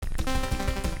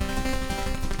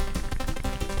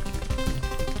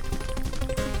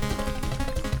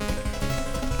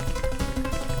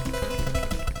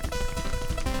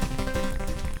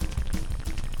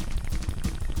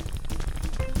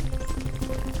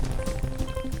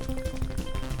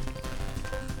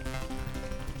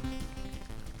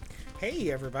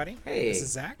Hey, everybody. This Hey,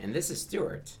 is Zach. and this is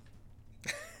Stuart.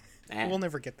 We'll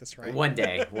never get this right. One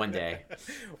day, one day.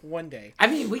 One day. I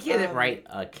mean, we get it right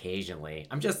occasionally.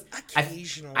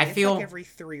 Occasionally. I It's feel, like every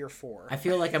 3 or 4. I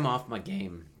feel like I'm off my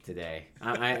game today.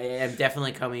 I am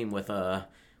definitely coming with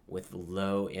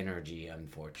low energy,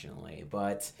 unfortunately.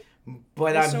 But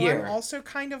I'm here. I'm also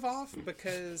kind of off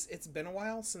because it's been a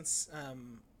while since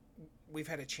we've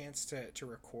had a chance to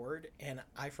record, and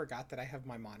I forgot that I have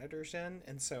my monitors in,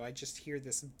 and so I just hear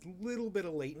this little bit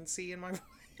of latency in my voice.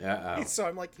 Uh-oh. So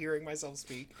I'm like hearing myself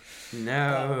speak.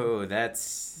 No,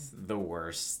 that's the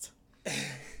worst.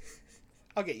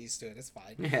 I'll get used to it. It's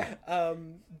fine. Yeah.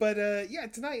 Yeah,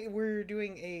 tonight we're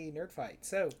doing a nerd fight.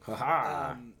 So,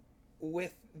 Haha.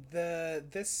 with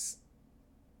this,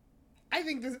 I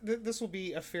think this will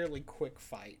be a fairly quick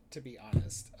fight, to be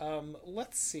honest.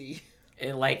 Let's see.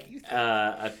 It, like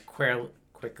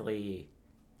quickly,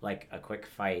 like a quick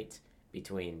fight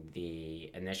between the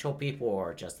initial people,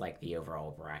 or just like the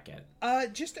overall bracket.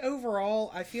 Just overall,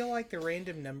 I feel like the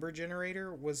random number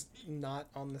generator was not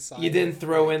on the side. You didn't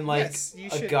throw in like Yes, you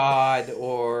a should. god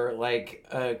or like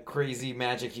a crazy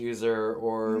magic user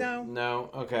or No.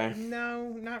 Okay. No,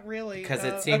 not really. Because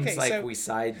it seems okay, like so, we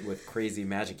side with crazy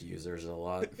magic users a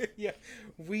lot. yeah,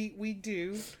 we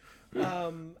do.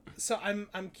 So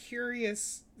I'm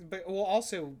curious, but well,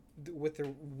 also with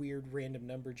the weird random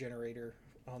number generator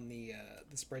on the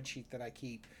spreadsheet that I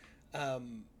keep,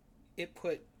 it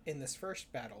put in this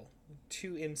first battle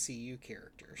 2 MCU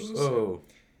characters. Oh. So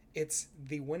it's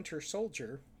the Winter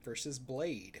Soldier versus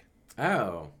Blade.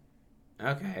 Oh.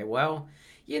 Okay. Well,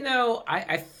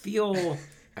 I feel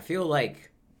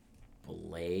like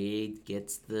Blade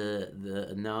gets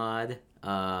the nod.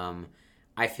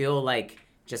 I feel like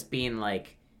just being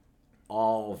like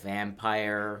all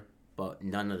vampire but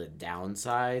none of the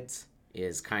downsides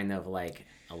is kind of like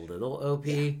a little OP.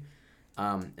 Yeah.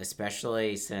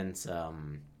 Especially since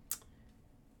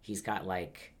he's got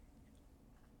like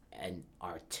an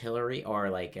artillery or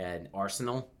like an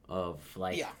arsenal of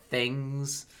like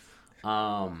things.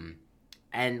 And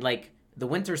like the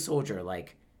Winter Soldier,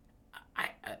 like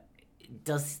I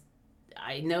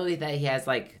know that he has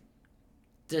like,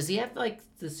 does he have like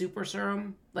the super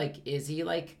serum? Like, is he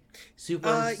like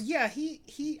super? Yeah, he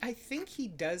I think he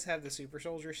does have the super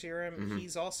soldier serum. Mm-hmm.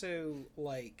 He's also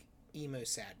like emo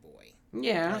sad boy.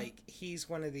 Yeah. Like he's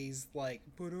one of these like,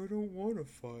 but I don't want to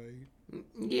fight.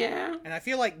 Yeah. And I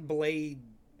feel like Blade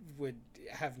would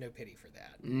have no pity for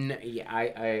that. No, yeah,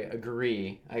 I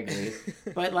agree.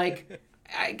 But like,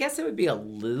 I guess it would be a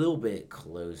little bit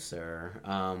closer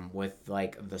with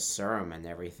like the serum and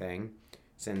everything,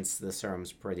 since the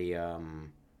serum's pretty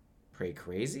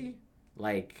crazy.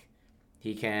 Like,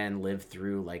 he can live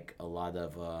through like a lot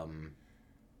of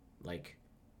like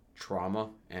trauma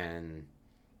and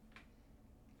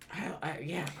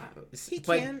He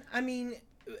can. I mean,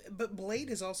 but Blade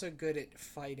is also good at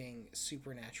fighting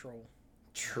supernatural.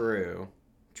 True.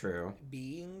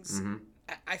 Beings. Mm-hmm.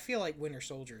 I feel like Winter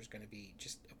Soldier is going to be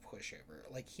just a pushover.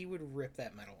 Like he would rip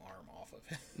that metal arm off of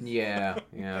him. Yeah.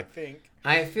 I think.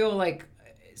 I feel like,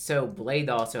 so Blade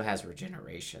also has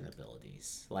regeneration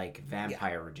abilities, like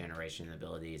vampire regeneration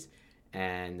abilities,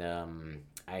 and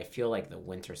I feel like the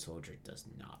Winter Soldier does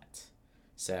not.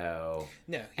 So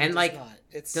no, he and does like, not.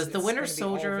 does the Winter gonna be all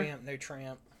Soldier vamp, no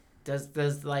tramp?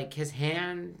 does like his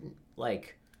hand,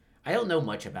 like, I don't know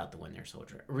much about the Winter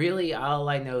Soldier. Really, all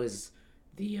I know is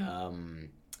the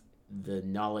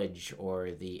knowledge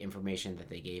or the information that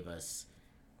they gave us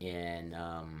in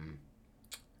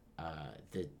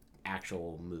the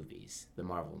actual movies, the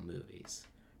Marvel movies.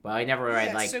 But I never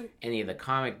read any of the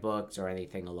comic books or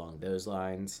anything along those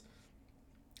lines.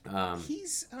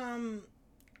 He's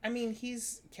I mean,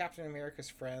 he's Captain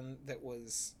America's friend that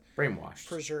was brainwashed,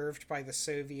 preserved by the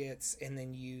Soviets, and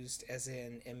then used as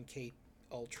an MK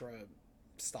Ultra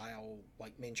style,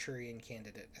 like Manchurian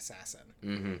Candidate assassin.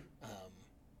 Mm-hmm.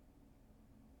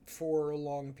 For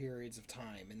long periods of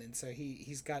time, and then so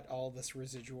he's got all this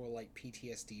residual like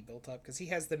PTSD built up because he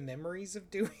has the memories of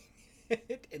doing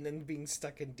it and then being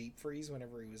stuck in deep freeze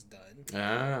whenever he was done.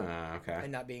 Ah, okay.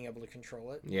 And not being able to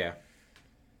control it. Yeah.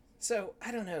 So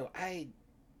I don't know.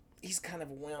 He's kind of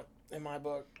a wimp in my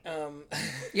book.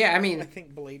 Yeah, I mean, I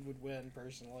think Blade would win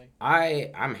personally.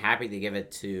 I'm happy to give it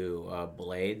to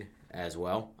Blade as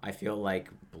well. I feel like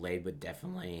Blade would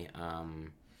definitely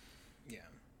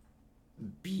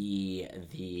be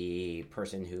the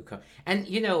person who and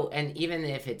even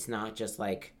if it's not just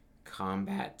like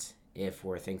combat, if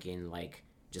we're thinking like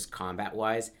just combat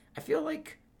wise, I feel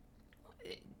like,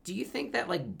 do you think that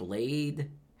like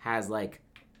Blade has like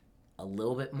a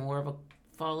little bit more of a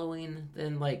following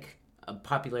than like a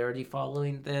popularity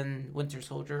following than Winter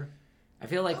Soldier? I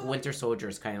feel like Winter Soldier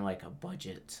is kind of like a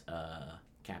budget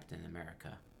Captain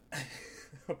America.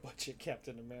 A budget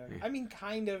Captain America. I mean,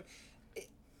 kind of.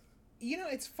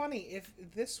 It's funny if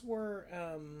this were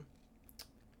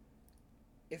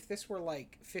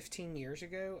like 15 years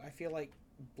ago, I feel like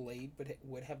Blade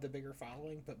would have the bigger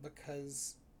following, but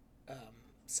because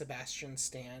Sebastian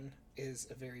Stan is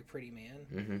a very pretty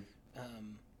man,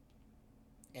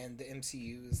 and the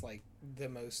MCU is like the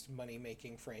most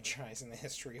money-making franchise in the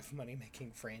history of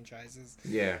money-making franchises.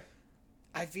 Yeah.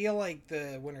 I feel like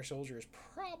the Winter Soldier is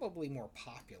probably more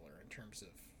popular in terms of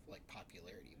like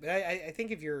popularity. But I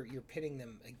think if you're pitting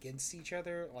them against each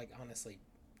other, like honestly,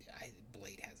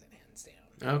 Blade has it hands down.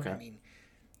 Okay. I mean,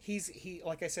 he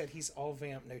like I said, he's all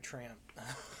vamp, no tramp.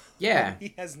 Yeah.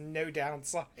 He has no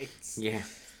downsides. Yeah.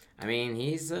 I mean,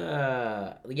 he's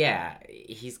got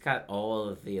all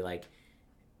of the like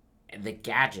the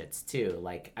gadgets too.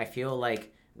 Like I feel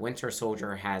like Winter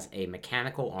Soldier has a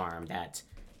mechanical arm that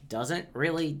doesn't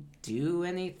really do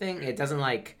anything. It doesn't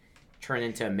like turn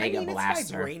into a mega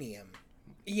blaster. It's vibranium.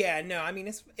 Yeah, no, I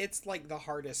mean it's like the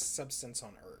hardest substance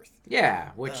on Earth.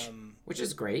 Yeah, which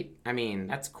is great. I mean,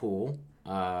 that's cool.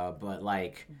 But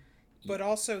like, but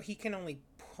also he can only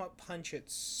punch it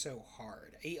so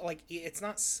hard. It's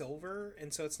not silver,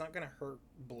 and so it's not gonna hurt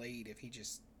Blade if he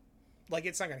just like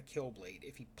it's not gonna kill Blade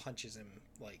if he punches him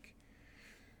like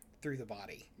through the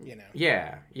body, you know.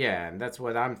 Yeah, and that's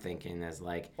what I'm thinking is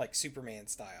like Superman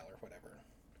style or whatever.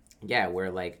 Yeah, where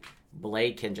like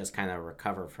Blade can just kind of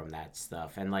recover from that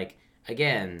stuff, and like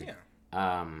again,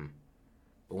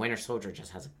 Winter Soldier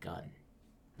just has a gun.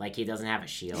 Like he doesn't have a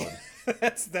shield.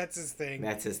 That's his thing.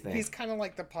 That's his thing. He's kind of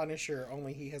like the Punisher,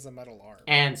 only he has a metal arm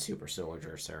and super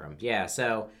soldier serum. Yeah,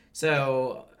 so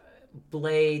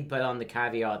Blade, but on the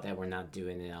caveat that we're not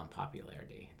doing it on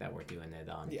popularity, that we're doing it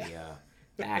on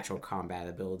the actual combat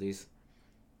abilities.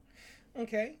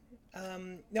 Okay.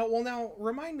 Now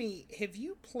remind me, have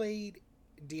you played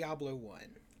Diablo 1?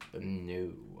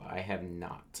 No, I have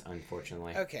not,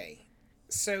 unfortunately. Okay.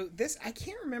 So I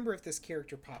can't remember if this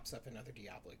character pops up in other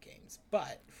Diablo games,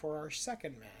 but for our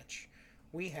second match,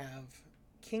 we have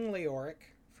King Leoric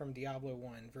from Diablo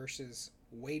 1 versus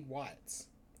Wade Watts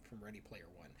from Ready Player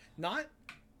One. Not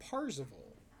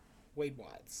Parzival, Wade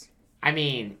Watts. I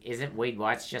mean, isn't Wade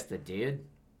Watts just a dude?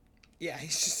 Yeah,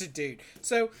 he's just a dude.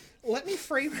 So let me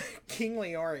frame King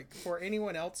Leoric for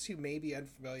anyone else who may be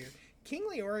unfamiliar. King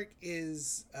Leoric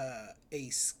is a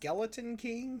skeleton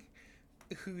king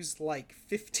who's like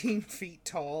 15 feet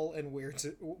tall and wields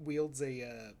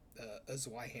a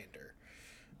Zweihander.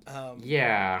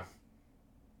 Yeah.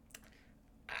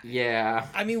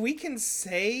 I mean, we can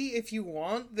say if you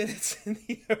want that it's in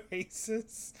the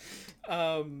Oasis,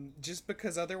 just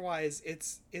because otherwise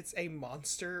it's a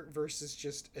monster versus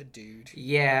just a dude.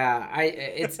 Yeah,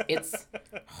 it's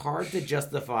hard to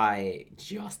justify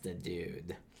just a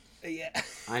dude. Yeah.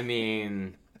 I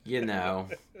mean,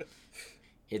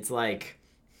 it's like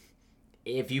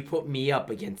if you put me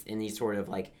up against any sort of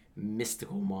like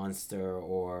mystical monster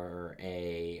or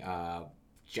a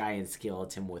giant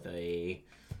skeleton with a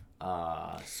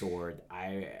sword,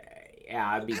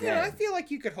 I'd be dead. I feel like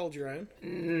you could hold your own.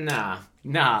 Nah,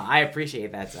 I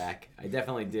appreciate that, Zach. I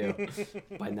definitely do.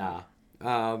 But nah.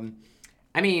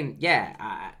 I mean,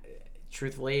 yeah,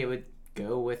 truthfully, it would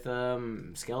go with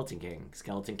Skeleton King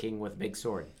with a big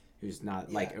sword, who's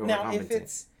not like overcompetent. Now,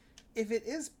 if it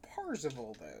is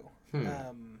Parzival though,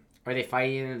 are they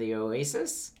fighting in the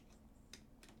Oasis?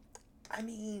 I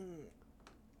mean,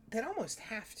 they'd almost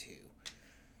have to.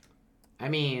 I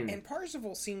mean, and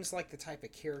Parzival seems like the type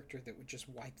of character that would just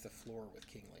wipe the floor with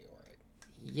King Leoric.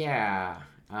 Yeah,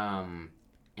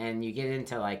 and you get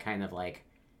into like kind of like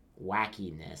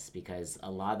wackiness because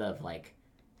a lot of like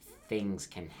things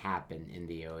can happen in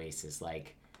the Oasis,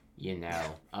 like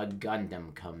a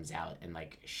Gundam comes out and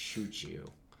like shoots you.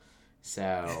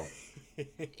 So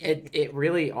it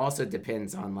really also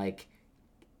depends on like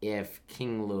if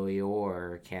King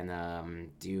Leor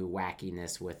can do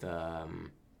wackiness with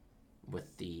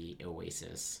the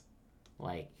Oasis.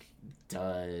 Like,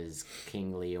 does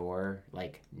King Leor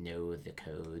like know the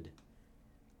code?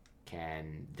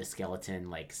 Can the skeleton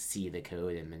like see the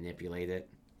code and manipulate it?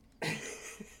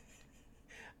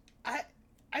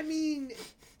 I mean,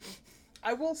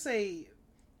 I will say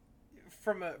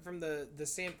from the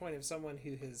standpoint of someone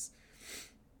who has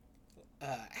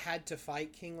had to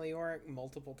fight King Leoric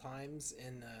multiple times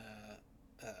in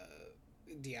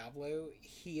Diablo,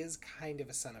 he is kind of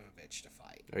a son of a bitch to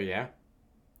fight. Oh yeah.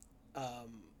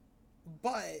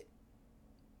 But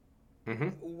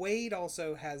Wade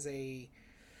also has a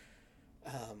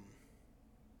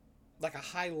like a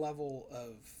high level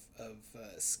of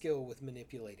skill with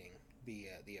manipulating the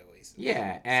Oasis.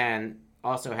 Yeah, and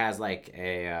also has like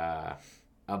a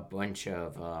bunch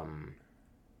of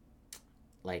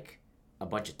like a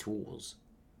bunch of tools,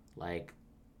 like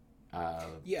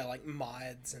yeah, like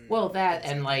mods and well that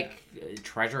things and like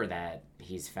treasure that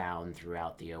he's found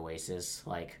throughout the Oasis,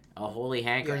 like a holy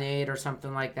hand Yeah. grenade or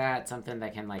something like that, something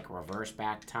that can like reverse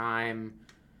back time,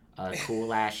 a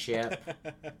cool ass ship,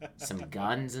 some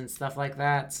guns and stuff like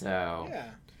that.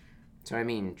 yeah. So I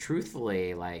mean,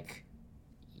 truthfully, like,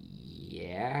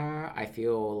 yeah, I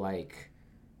feel like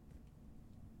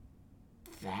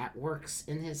that works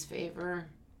in his favor.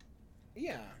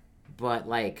 Yeah. But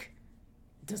like,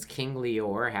 does King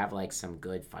Leor have like some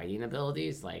good fighting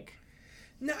abilities?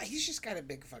 No, he's just got a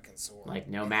big fucking sword. Like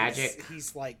no And magic?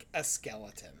 He's like a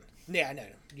skeleton. Yeah, no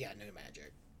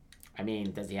magic. I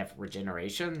mean, does he have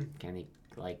regeneration? Can he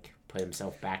like put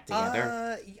himself back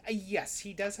together? Yes,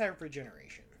 he does have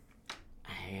regeneration.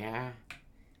 Yeah.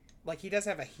 Like he does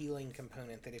have a healing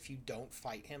component that if you don't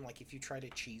fight him, like if you try to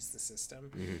cheese the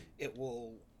system, it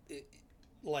will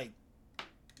like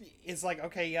it's like,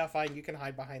 okay, yeah, fine, you can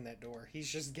hide behind that door. He's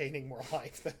just gaining more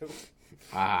life though.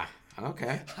 Ah,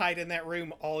 okay. Hide in that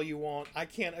room all you want. I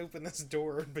can't open this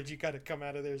door, but you got to come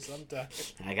out of there sometime.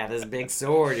 I got this big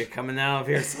sword. You're coming out of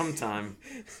here sometime.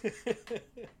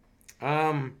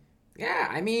 Yeah,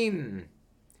 I mean,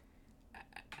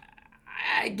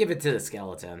 I give it to the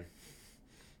skeleton.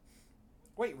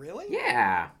 Wait, really?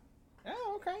 Yeah.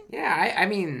 Oh, okay. Yeah, I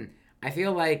mean, I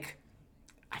feel like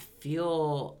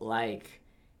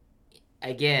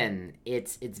again,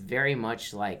 it's very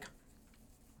much like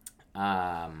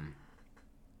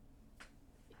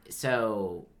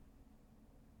so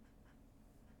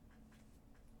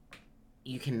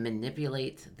you can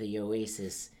manipulate the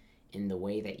Oasis in the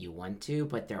way that you want to,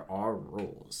 but there are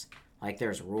rules. Like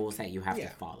there's rules that you have to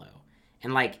follow.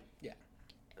 And like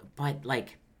but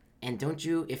like and don't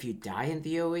you, if you die in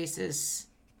the Oasis,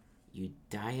 you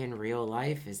die in real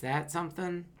life? Is that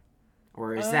something?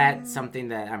 Or is that something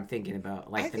that I'm thinking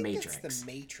about, like the Matrix? That's the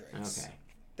Matrix.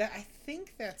 Okay. I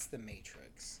think that's the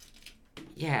Matrix.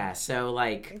 Yeah, so I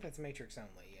like, think that's Matrix only,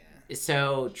 yeah.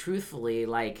 so truthfully,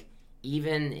 like,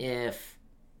 even if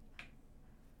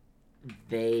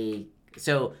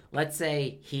so let's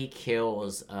say he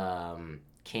kills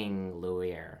King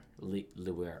Luir,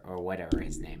 or whatever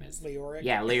his name is. Leoric?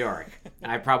 Yeah, Leoric.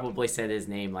 I probably said his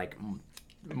name like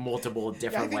multiple I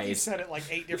different think you ways. said it like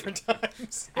 8 different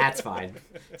times. That's fine.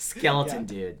 Skeleton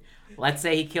Dude. Let's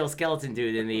say he kills Skeleton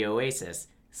Dude in the Oasis.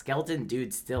 Skeleton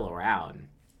Dude's still around,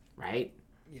 right?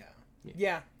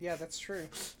 Yeah, that's true.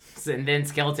 And then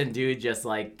Skeleton Dude just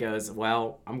like goes,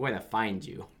 well, I'm going to find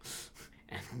you.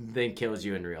 And then kills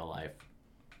you in real life.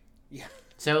 Yeah.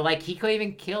 So like he couldn't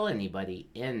even kill anybody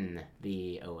in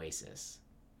the Oasis.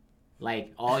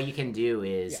 Like all you can do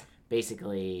is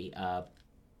basically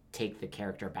take the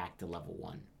character back to level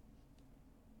 1.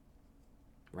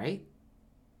 Right?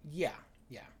 Yeah.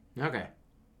 Okay.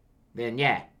 Then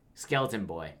yeah, Skeleton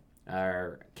Boy.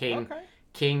 Or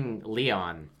King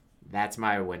Leon. That's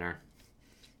my winner.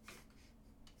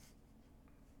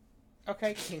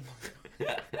 Okay, King.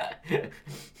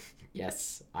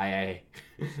 Yes, I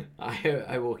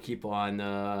will keep on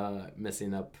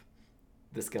messing up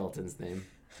the skeleton's name.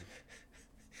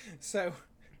 So,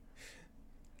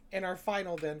 in our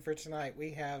final then for tonight,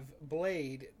 we have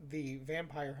Blade, the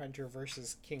vampire hunter,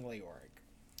 versus King Leoric,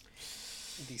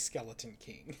 the skeleton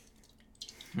king.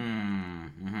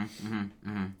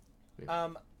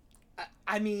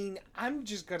 I mean, I'm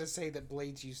just gonna say that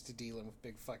Blade's used to dealing with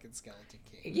big fucking skeleton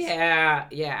kings. Yeah,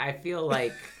 I feel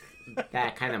like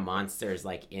that kind of monster is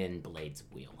like in Blade's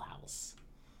wheelhouse.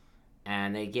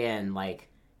 And again, like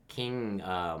King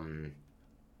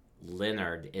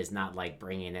Leonard is not like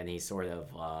bringing any sort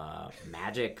of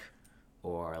magic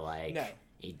or like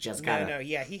he just got no,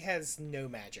 yeah, he has no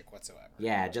magic whatsoever.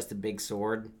 Yeah, just a big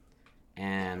sword.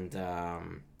 And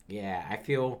yeah, I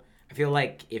feel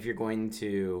like if you're going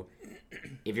to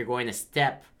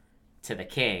step to the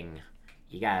king,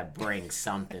 you gotta bring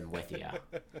something with you.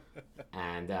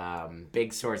 And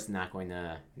big sword's not going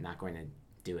to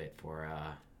do it for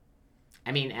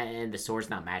I mean, and the sword's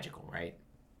not magical, right?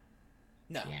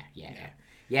 No.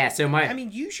 Yeah, so I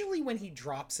mean, usually when he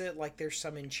drops it, like there's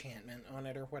some enchantment on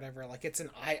it or whatever. Like it's an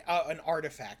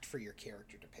artifact for your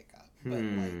character to pick up. But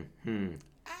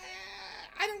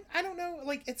I don't know.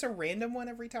 Like it's a random one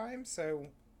every time, so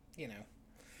you know.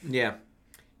 Yeah.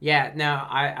 No,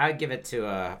 I give it to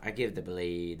I give the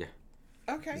Blade.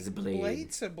 Okay, Blade.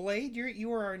 Blade. So Blade,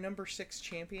 you are our number 6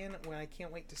 champion. Well, I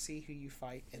can't wait to see who you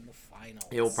fight in the finals.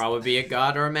 It will probably be a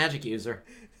god or a magic user.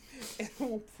 It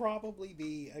will probably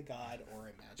be a god or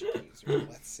a magic user.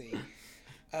 Let's see.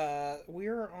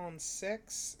 We're on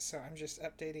 6, so I'm just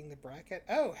updating the bracket.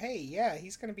 Oh, hey, yeah,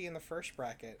 he's going to be in the first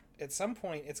bracket. At some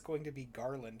point, it's going to be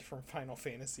Garland from Final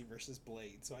Fantasy versus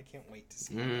Blade, so I can't wait to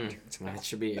see how that turns out. That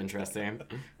should be interesting.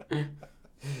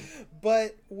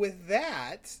 But with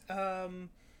that,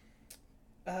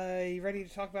 you ready to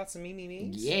talk about some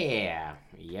memes? Yeah.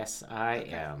 Yes, I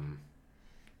am.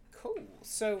 Cool.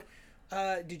 So,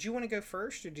 did you want to go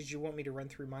first, or did you want me to run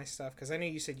through my stuff? Because I know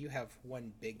you said you have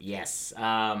one big thing. Yes.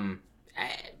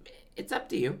 It's up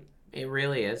to you. It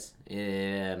really is.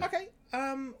 Okay.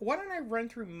 Why don't I run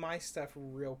through my stuff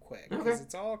real quick? Because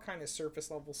it's all kind of surface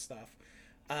level stuff.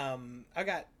 I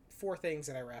got 4 things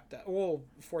that I wrapped up. Well,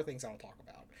 4 things I'll talk about.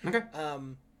 Okay.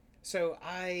 So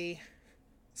I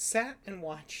sat and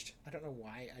watched. I don't know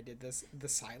why I did this. The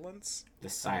Silence. The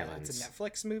Silence. It's a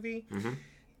Netflix movie. Mm-hmm.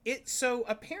 So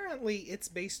apparently it's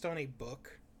based on a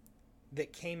book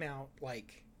that came out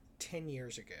like 10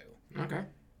 years ago. Okay.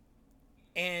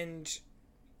 And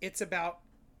it's about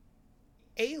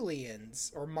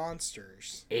aliens or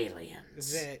monsters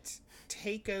that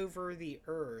take over the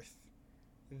earth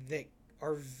that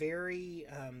are very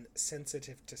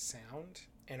sensitive to sound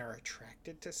and are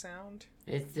attracted to sound.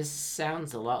 This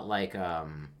sounds a lot like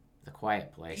The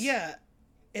Quiet Place. Yeah,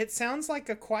 it sounds like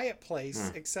A Quiet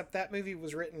Place, except that movie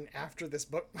was written after this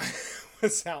book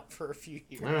was out for a few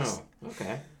years. Oh,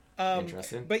 okay.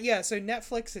 Interesting. But yeah, so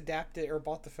Netflix adapted or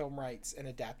bought the film rights and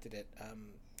adapted it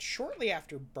shortly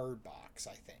after Bird Box,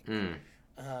 I think.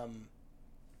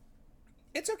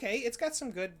 It's okay. It's got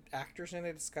some good actors in it.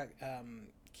 It's got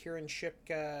Kiernan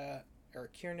Shipka.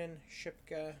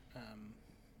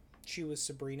 She was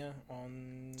Sabrina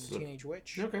on Teenage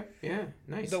Witch. Okay, yeah,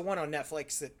 nice. The one on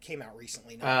Netflix that came out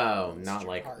recently. Not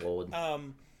like old.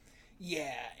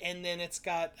 Yeah, and then it's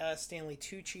got Stanley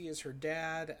Tucci as her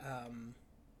dad.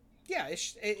 Yeah,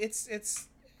 it's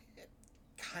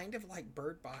kind of like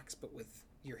Bird Box, but with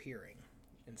your hearing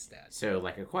instead. So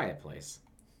like A Quiet Place.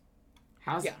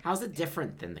 How's it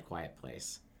different than The Quiet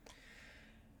Place?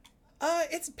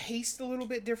 It's paced a little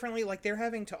bit differently. Like, they're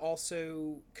having to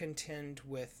also contend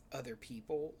with other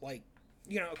people. Like,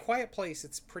 you know, A Quiet Place,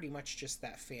 it's pretty much just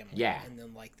that family. Yeah. And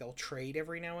then, like, they'll trade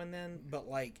every now and then. But,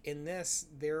 like, in this,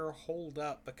 they're holed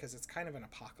up because it's kind of an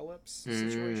apocalypse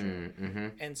situation. Mm-hmm.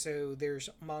 And so there's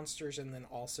monsters and then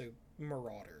also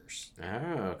marauders.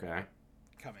 Oh, okay.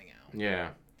 Coming out. Yeah.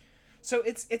 So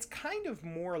it's kind of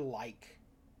more like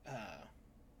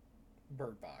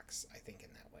Bird Box, I think, in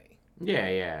that way.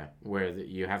 Yeah. Where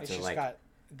you have to, like... It's just got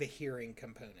the hearing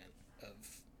component of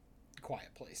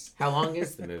Quiet Place. How long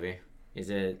is the movie? Is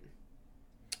it...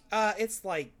 It's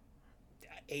like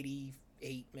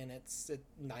 88 minutes,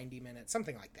 90 minutes,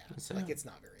 something like that. So, like, it's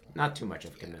not very long. Not too much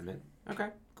of a commitment. Okay,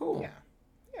 cool.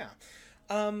 Yeah.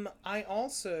 I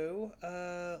also,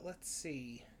 let's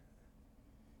see.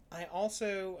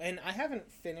 And I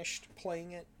haven't finished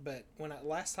playing it, but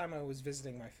last time I was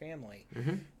visiting my family,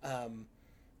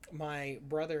 my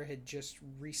brother had just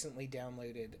recently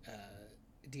downloaded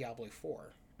Diablo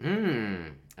 4.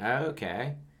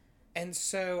 Okay. And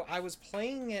so I was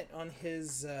playing it on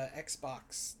his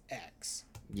Xbox X.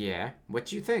 Yeah. What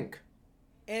do you think?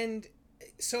 And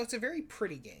so it's a very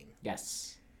pretty game.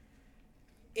 Yes.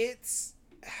 It's...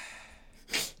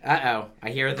 Uh-oh. I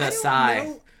hear the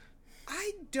sigh.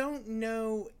 I don't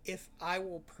know if I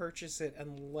will purchase it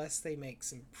unless they make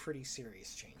some pretty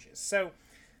serious changes. So,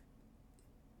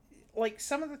 like,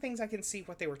 some of the things I can see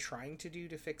what they were trying to do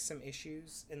to fix some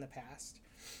issues in the past.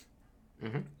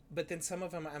 Mm-hmm. But then some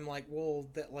of them I'm like, well,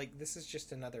 this is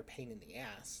just another pain in the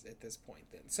ass at this point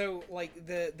then. So, like,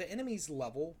 the enemies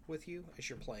level with you as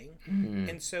you're playing. Mm-hmm.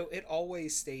 And so it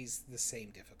always stays the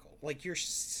same difficult. Like, you're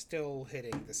still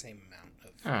hitting the same amount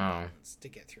of buttons to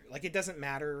get through. Like, it doesn't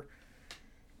matter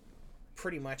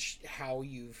pretty much how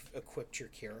you've equipped your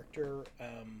character.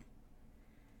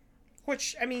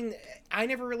 Which, I mean, I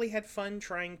never really had fun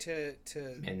trying to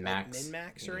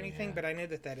min-max or anything, but I know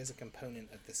that is a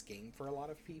component of this game for a lot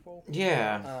of people.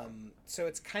 Yeah. So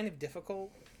it's kind of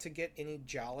difficult to get any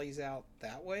jollies out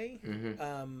that way.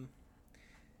 Mm-hmm.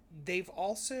 They've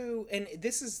also, and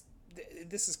this is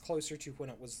closer to when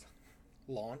it was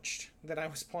launched that I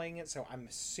was playing it, so I'm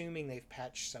assuming they've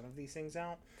patched some of these things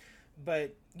out.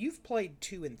 But you've played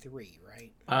 2 and 3,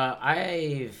 right?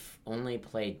 I've only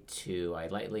played 2. I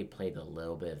lightly played a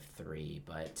little bit of 3,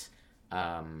 but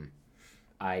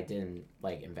I didn't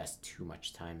invest too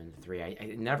much time into 3.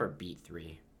 I never beat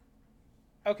 3.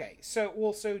 Okay, so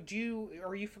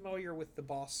are you familiar with the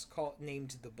boss called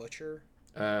named the Butcher?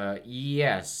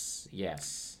 Yes,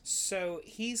 yes. So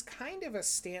he's kind of a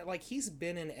like he's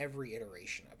been in every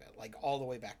iteration of it, like all the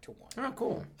way back to one. Oh,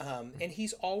 cool. And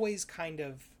he's always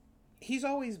been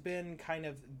kind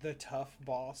of the tough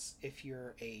boss if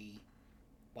you're a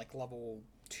like level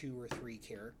 2 or 3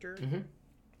 character.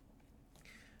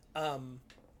 Mm-hmm.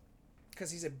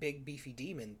 Because he's a big beefy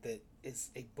demon that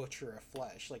is a butcher of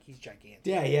flesh, like he's gigantic.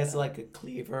 Yeah, he has like a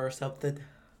cleaver or something.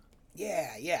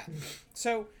 Yeah.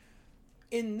 So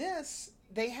in this,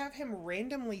 they have him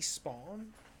randomly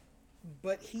spawn,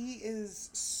 but he is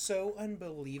so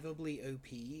unbelievably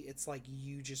OP. It's like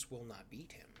you just will not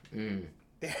beat him.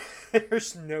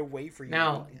 There's no way for you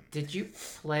Now, to beat him. did you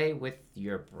play with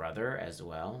your brother as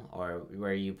well, or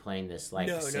were you playing this like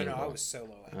No. single? I was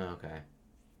solo. Oh, okay.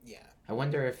 Yeah. I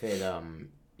wonder if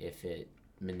it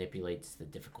manipulates the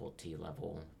difficulty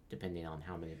level depending on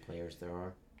how many players there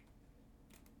are.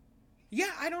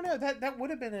 Yeah, I don't know. That would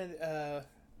have been a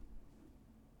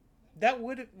that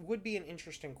would be an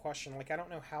interesting question. Like I don't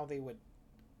know how they would.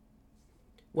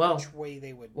 Well, which way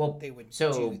they would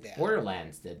so do that.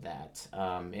 Borderlands did that.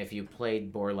 If you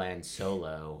played Borderlands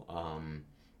solo,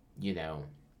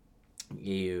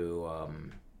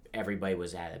 everybody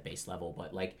was at a base level,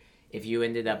 but like if you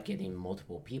ended up getting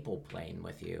multiple people playing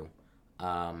with you,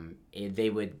 they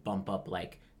would bump up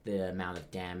like the amount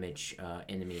of damage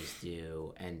enemies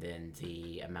do, and then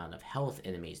the amount of health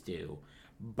enemies do,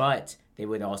 but they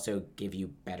would also give you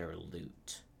better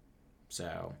loot.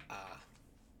 So.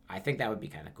 I think that would be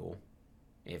kind of cool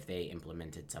if they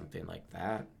implemented something like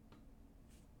that.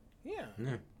 Yeah.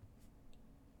 Yeah.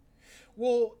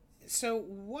 Well, so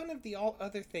one of the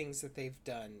other things that they've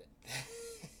done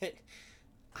that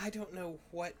I don't know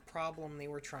what problem they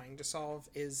were trying to solve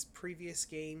is previous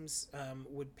games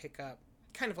would pick up,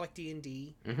 kind of like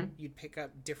D&D, you'd pick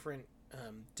up different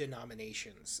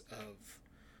denominations of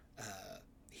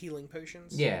healing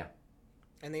potions. Yeah.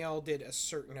 And they all did a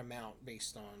certain amount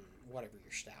based on whatever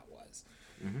your stat was.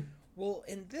 Mm-hmm. Well,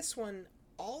 in this one,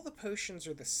 all the potions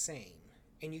are the same,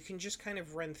 and you can just kind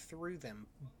of run through them.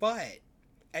 But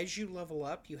as you level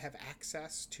up, you have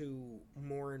access to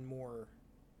more and more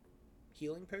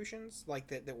healing potions, like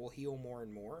that will heal more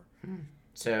and more.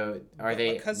 So, are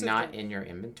they not in your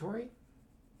inventory?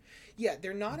 Yeah,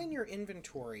 they're not in your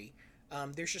inventory.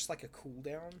 There's just like a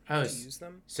cooldown to use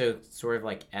them. So, sort of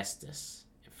like Estus.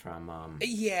 From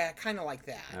yeah, kind of like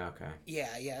that. Okay.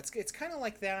 Yeah, it's kind of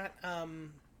like that.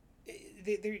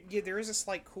 There is a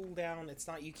slight cooldown. It's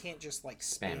not, you can't just like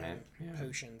spam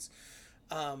potions.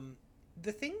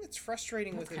 The thing that's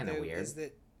frustrating with it though is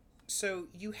that so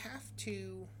you have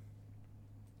to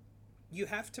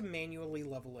manually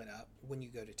level it up when you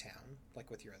go to town,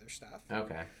 like with your other stuff.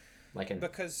 Okay.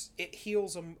 Because it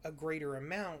heals a greater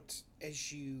amount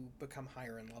as you become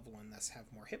higher in level and thus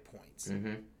have more hit points.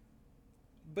 Mm-hmm.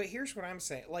 But here's what I'm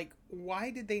saying. Like,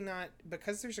 why did they not...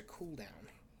 Because there's a cooldown,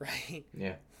 right?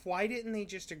 Yeah. Why didn't they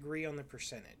just agree on the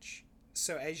percentage?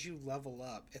 So as you level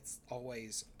up, it's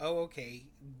always, okay,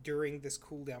 during this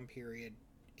cooldown period,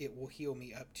 it will heal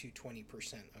me up to 20%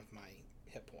 of my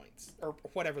hit points. Or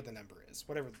whatever the number is.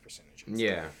 Whatever the percentage is.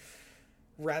 Yeah.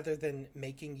 Rather than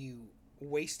making you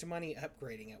waste money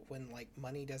upgrading it when, like,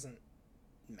 money doesn't...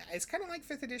 It's kind of like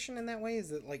 5th edition in that way, is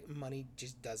that like money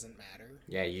just doesn't matter.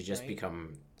 Yeah, you just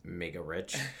become mega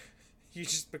rich. You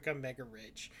just become mega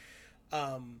rich.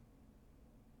 And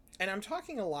I'm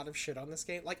talking a lot of shit on this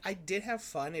game. Like, I did have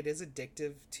fun. It is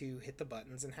addictive to hit the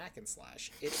buttons and hack and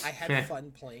slash. I had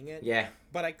fun playing it. Yeah.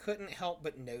 But I couldn't help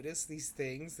but notice these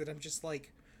things that I'm just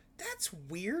like, that's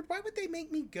weird. Why would they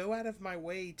make me go out of my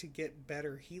way to get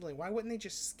better healing? Why wouldn't they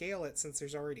just scale it since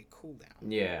there's already cooldown?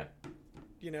 Yeah.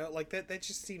 You know, like that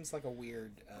just seems like a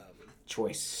weird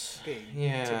choice thing.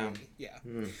 Yeah. To me. Yeah.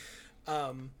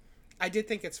 I did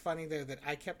think it's funny though that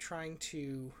I kept trying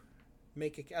to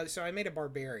make so I made a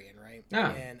barbarian, right? Oh.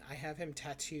 And I have him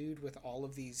tattooed with all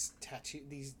of these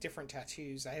different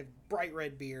tattoos. I have bright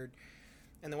red beard,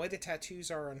 and the way the tattoos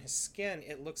are on his skin,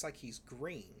 it looks like he's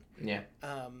green. Yeah.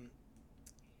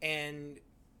 And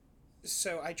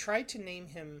so I tried to name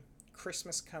him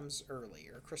Christmas Comes Early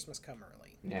or Christmas Come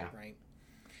Early. Yeah. Right.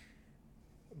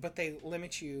 But they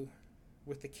limit you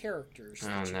with the characters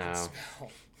that you can spell.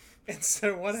 And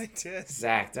so what I did...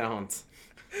 Zach, don't.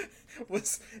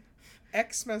 ...was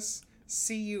Xmas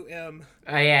C-U-M...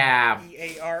 yeah.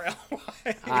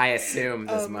 E-A-R-L-Y. I assumed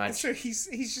as much. So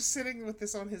he's just sitting with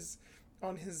this on his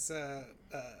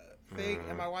thing,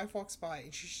 and my wife walks by,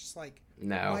 and she's just like,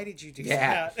 no. Why did you do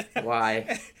that?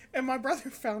 Why? And my brother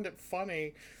found it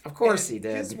funny. Of course he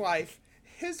did. His wife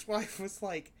was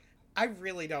like, I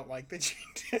really don't like that you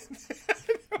did that.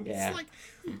 Yeah. It's like,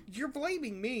 you're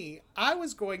blaming me. I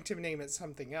was going to name it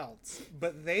something else,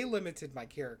 but they limited my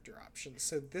character options,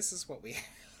 so this is what we have.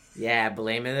 Yeah,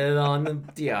 blaming it on the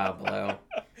Diablo.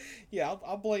 Yeah,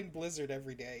 I'll blame Blizzard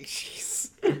every day. Jeez.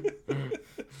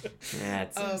 Yeah,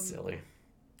 it's so silly.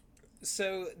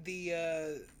 So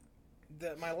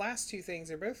my last two things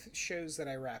are both shows that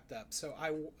I wrapped up. So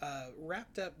I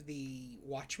wrapped up the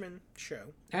Watchmen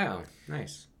show. Oh,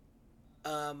 nice.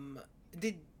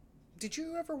 Did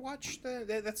you ever watch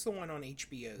that's the one on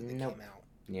HBO that Nope. came out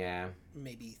Yeah.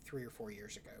 maybe 3 or 4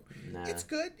 years ago? Nah. It's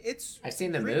good. I've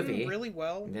seen the written movie really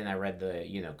well. And then I read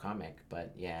the comic,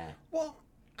 but yeah. Well,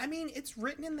 I mean, it's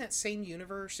written in that same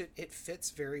universe. It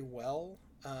fits very well.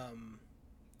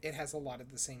 It has a lot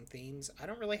of the same themes. I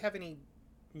don't really have any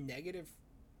negative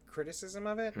criticism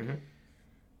of it. Mm-hmm.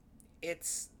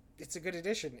 It's a good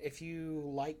addition if you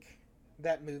like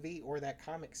that movie or that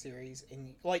comic series,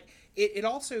 and like it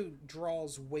also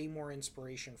draws way more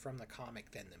inspiration from the comic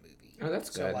than the movie. Oh,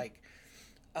 that's good. So like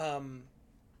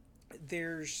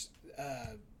there's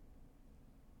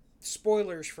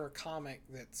spoilers for a comic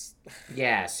that's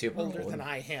Yeah, super older old. than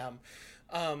I am,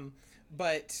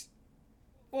 but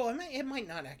well, it might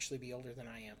not actually be older than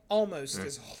I am, almost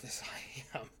as old as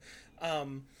I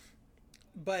am.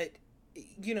 But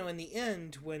you know, in the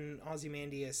end, when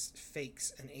Ozymandias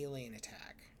fakes an alien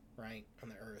attack, right, on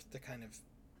the Earth to kind of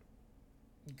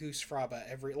goose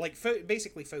fraba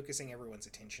basically focusing everyone's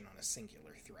attention on a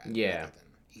singular threat rather than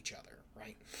each other,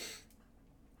 right?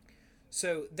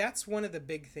 So that's one of the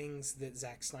big things that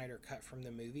Zack Snyder cut from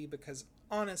the movie, because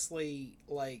honestly,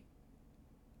 like,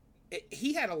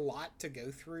 he had a lot to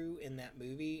go through in that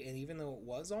movie, and even though it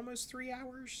was almost 3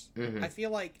 hours, I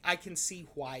feel like I can see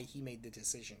why he made the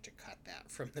decision to cut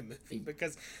that from the movie,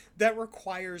 because that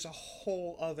requires a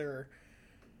whole other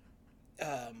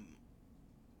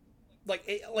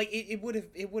it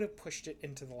would have pushed it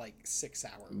into the 6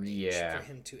 hour range for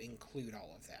him to include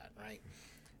all of that, right?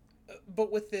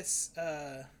 But with this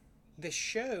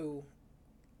show,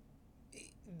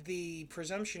 the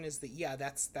presumption is that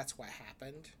that's what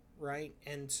happened, right?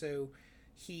 And so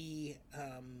he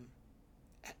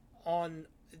on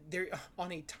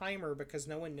a timer, because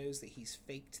no one knows that he's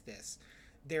faked this,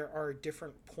 there are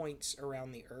different points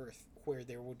around the Earth where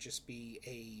there will just be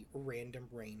a random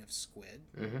rain of squid,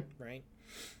 right?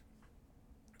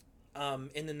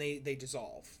 And then they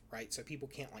dissolve, right? So people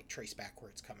can't trace back where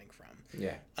it's coming from.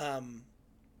 Yeah.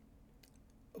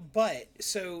 But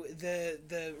so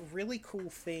the really cool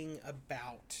thing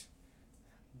about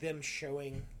them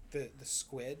showing the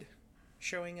squid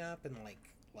showing up and like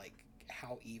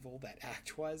how evil that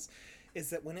act was is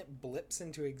that when it blips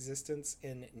into existence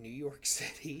in New York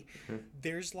City,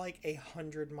 there's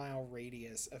 100-mile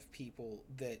radius of people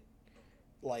that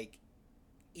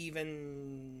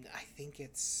even I think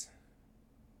it's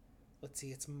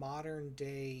modern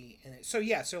day, and so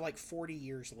 40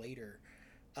 years later,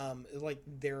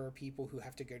 there are people who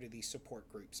have to go to these support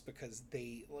groups because of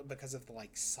the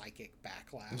psychic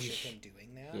backlash of him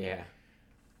doing that. Yeah.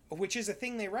 Which is a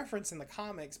thing they reference in the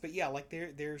comics, but yeah,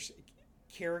 there's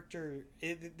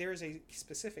a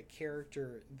specific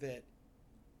character that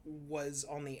was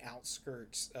on the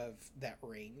outskirts of that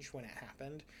range when it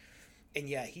happened. And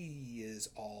yeah, he is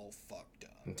all fucked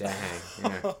up. Dang.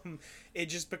 Yeah. It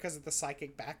just because of the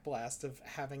psychic backblast of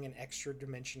having an extra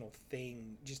dimensional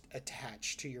thing just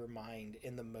attached to your mind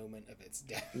in the moment of its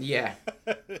death. Yeah.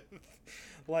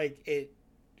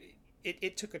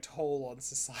 It took a toll on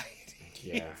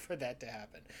society for that to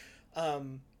happen.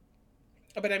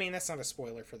 But I mean, that's not a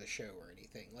spoiler for the show or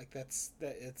anything.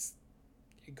 It's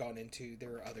gone into,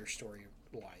 there are other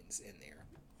storylines in there.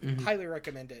 Highly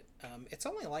recommend it. It's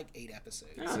only 8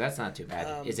 episodes. Oh, that's not too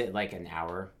bad. Is it an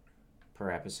hour per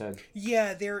episode?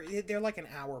 Yeah, they're an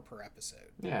hour per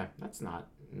episode. Yeah, that's not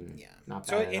not bad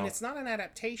so, at and all. it's not an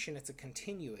adaptation; it's a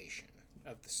continuation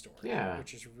of the story. Yeah,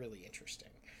 which is really interesting.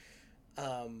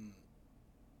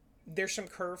 There's some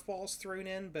curveballs thrown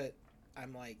in, but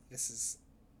I'm like, this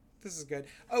is good.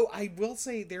 Oh, I will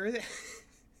say there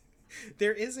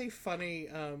is a funny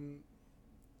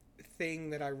thing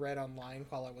that I read online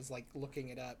while I was looking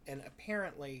it up, and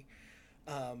apparently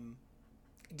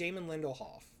Damon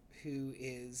Lindelof, who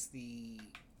is the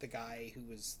guy who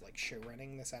was show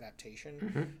running this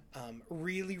adaptation,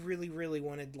 really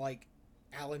wanted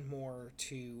Alan Moore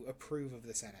to approve of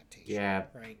this adaptation. Yeah,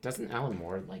 right. Doesn't Alan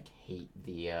Moore hate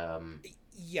the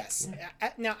Yes.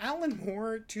 Yeah. Now Alan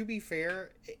Moore, to be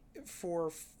fair,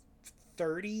 for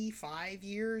 35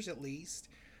 years at least,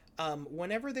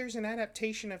 Whenever there's an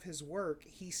adaptation of his work,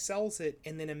 he sells it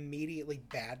and then immediately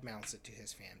badmouths it to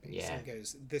his fan base and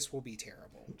goes, "This will be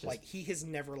terrible." Like, he has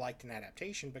never liked an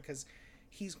adaptation because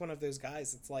he's one of those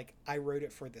guys that's like, "I wrote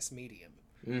it for this medium.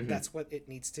 That's what it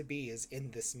needs to be, is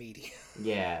in this medium."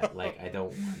 Yeah, like, I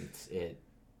don't want it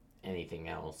anything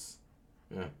else.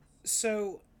 Yeah.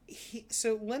 So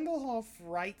Lindelof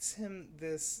writes him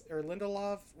this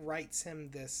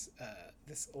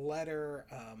this letter,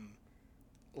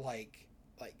 like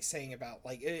saying about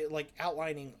like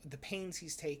outlining the pains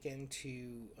he's taken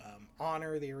to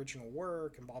honor the original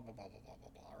work and blah blah blah blah blah blah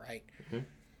blah. Right. Mm-hmm.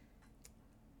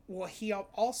 Well, he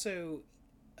also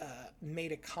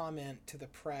made a comment to the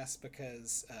press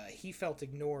because he felt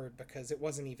ignored because it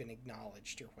wasn't even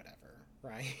acknowledged or whatever,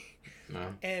 right?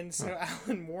 No. And so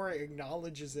Alan Moore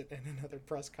acknowledges it in another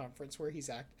press conference where he's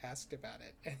asked about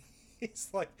it, and he's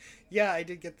like, "Yeah, I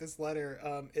did get this letter.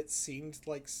 It seemed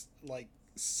like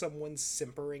someone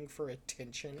simpering for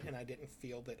attention, and I didn't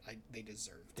feel that they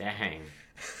deserved it." Dang.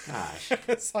 Gosh.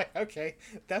 It's like, okay,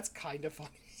 that's kind of funny.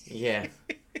 Yeah.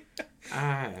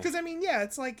 Because I mean, yeah,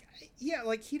 it's like, yeah,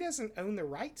 like, he doesn't own the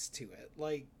rights to it.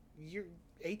 Like,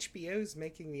 HBO's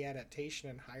making the adaptation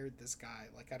and hired this guy.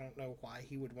 Like, I don't know why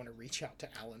he would want to reach out to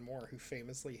Alan Moore, who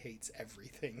famously hates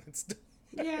everything that's done.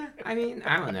 Yeah, I mean,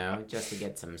 I don't know, just to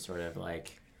get some sort of,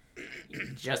 like,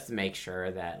 just to make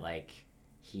sure that, like,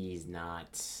 he's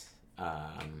not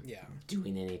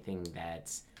doing anything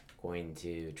that's going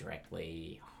to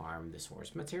directly harm the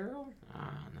source material.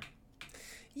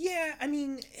 Yeah, I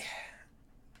mean,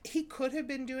 he could have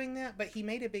been doing that, but he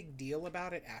made a big deal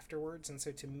about it afterwards, and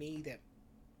so to me, that,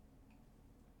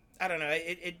 I don't know,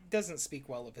 it doesn't speak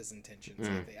well of his intentions.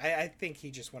 I think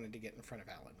he just wanted to get in front of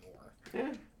Alan Moore.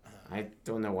 Yeah. I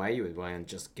don't know why you would want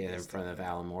to just get in front of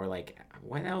Alan Moore. Like,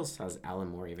 what else has Alan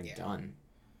Moore even done?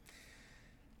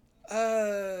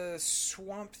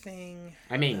 Swamp Thing.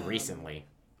 I mean, recently.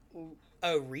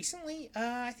 Oh, recently?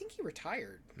 I think he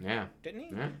retired. Yeah. Didn't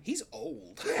he? Yeah. He's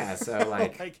old. Yeah, so,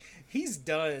 like... like, he's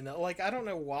done. Like, I don't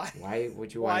know why. Why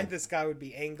would you Why this guy would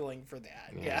be angling for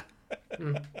that. Yeah.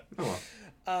 Oh,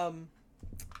 well.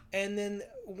 And then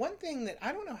one thing that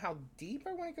I don't know how deep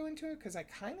I want to go into it, because I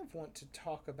kind of want to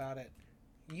talk about it.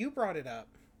 You brought it up.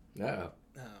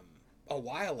 A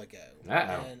while ago.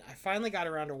 And I finally got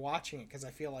around to watching it because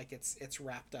I feel like it's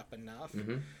wrapped up enough.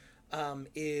 Mm-hmm.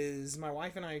 Is my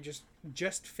wife and I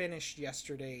just finished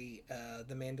yesterday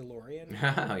The Mandalorian.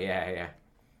 Oh, yeah.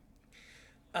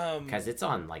 Because it's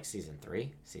on, like, season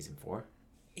 3, season 4.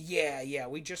 Yeah,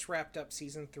 we just wrapped up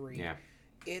season 3. Yeah.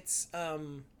 It's,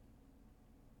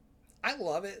 I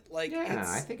love it. Like, yeah,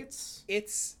 I think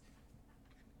it's...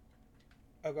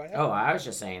 Oh, go ahead. Oh, I was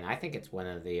just saying, I think it's one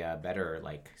of the better,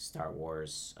 like, Star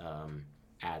Wars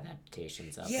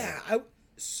adaptations out there. Yeah,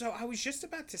 so I was just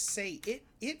about to say,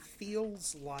 it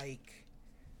feels like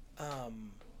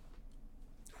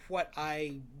what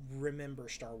I remember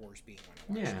Star Wars being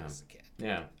when I watched it as a kid.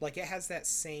 Yeah. Like, it has that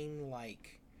same,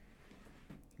 like,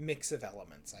 mix of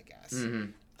elements, I guess.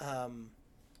 Mm-hmm.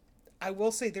 I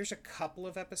will say there's a couple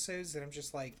of episodes that I'm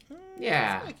just like, I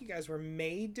feel like you guys were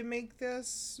made to make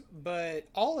this, but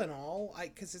all in all,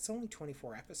 because it's only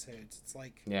 24 episodes, it's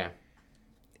like,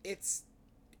 it's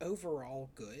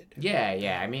overall good.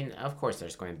 Yeah. I mean, of course,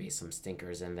 there's going to be some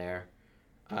stinkers in there.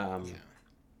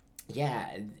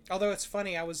 Yeah. Although it's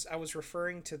funny, I was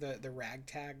referring to the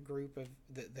ragtag group of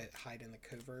that hide in the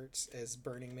coverts as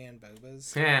Burning Man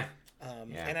Bobas. Yeah.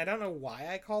 And I don't know why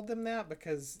I called them that,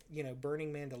 because,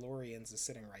 Burning Mandalorians is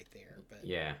sitting right there. But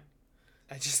yeah,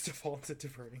 I just defaulted to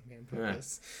Burning Man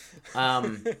Bobas.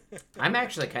 I'm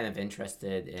actually kind of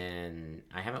interested in.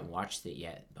 I haven't watched it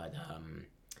yet, but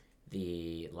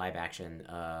the live action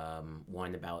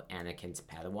one about Anakin's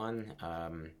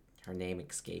Padawan. Her name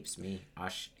escapes me.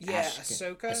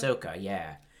 Ahsoka. Ahsoka,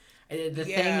 yeah. The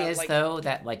thing is, though,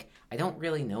 that, like, I don't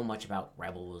really know much about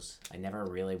Rebels. I never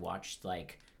really watched,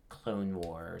 like, Clone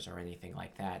Wars or anything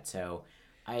like that. So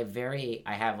I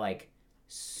have, like,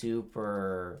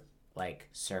 super, like,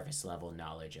 surface level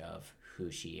knowledge of who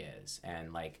she is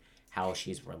and, like, how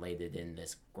she's related in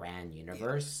this grand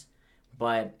universe.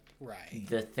 But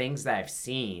the things that I've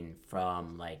seen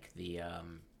from, like, the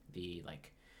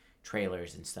like,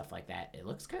 trailers and stuff like that, it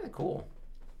looks kind of cool.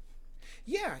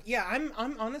 Yeah, I'm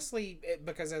honestly,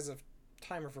 because as of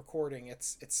time of recording,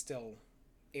 it's still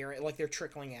airing, like, they're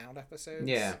trickling out episodes.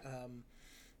 Yeah.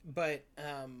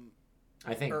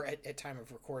 I think, or at time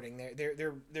of recording,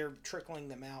 they're trickling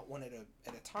them out one at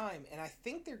a time, and I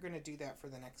think they're going to do that for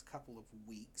the next couple of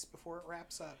weeks before it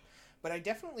wraps up. But I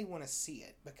definitely want to see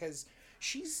it because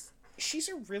she's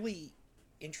a really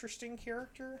interesting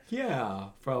character. Yeah,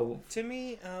 from To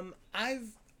me.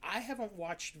 I haven't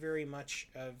watched very much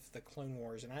of the Clone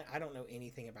Wars, and I don't know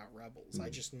anything about Rebels. I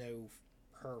just know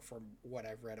her from what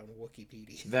I've read on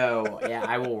Wikipedia. though. Yeah,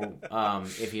 I will.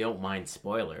 If you don't mind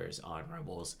spoilers on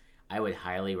Rebels, I would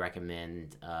highly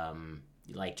recommend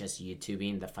like just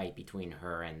YouTubing the fight between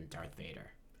her and Darth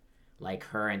Vader. Like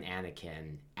her and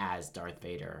Anakin as Darth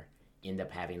Vader end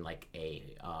up having like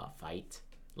a fight,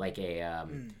 like a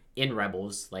in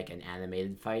Rebels, like an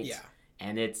animated fight. Yeah.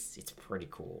 And it's pretty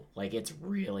cool. Like it's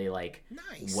really like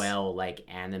Nice. well like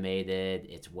animated.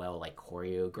 It's well like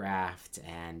choreographed,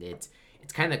 and it's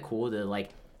kind of cool to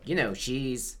like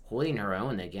she's holding her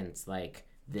own against like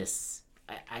this.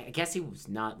 I guess he was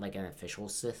not like an official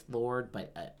Sith Lord,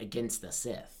 but against the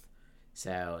Sith.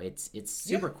 So it's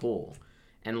super cool,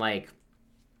 and like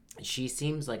she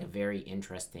seems like a very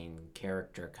interesting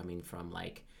character coming from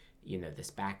like this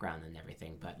background and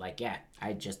everything. But like yeah,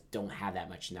 I just don't have that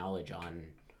much knowledge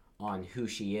on who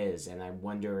she is, and I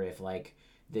wonder if like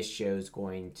this show's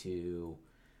going to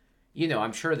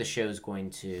I'm sure the show's going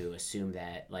to assume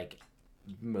that like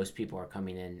most people are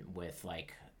coming in with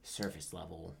like surface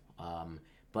level,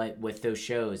 but with those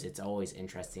shows it's always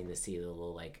interesting to see the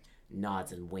little like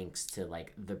nods and winks to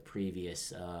like the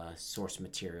previous source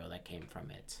material that came from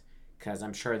it, because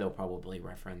I'm sure they'll probably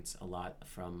reference a lot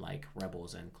from like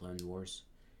Rebels and Clone Wars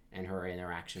and her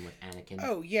interaction with Anakin.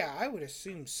 Oh yeah, I would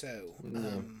assume so.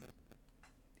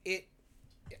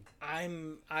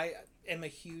 I am a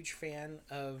huge fan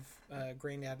of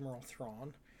Grand Admiral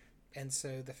Thrawn, and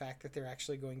so the fact that they're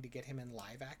actually going to get him in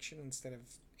live action instead of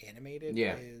animated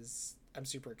is I'm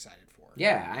super excited for.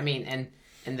 Yeah, I mean,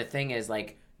 and the thing is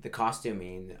like the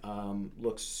costuming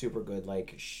looks super good.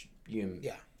 Like she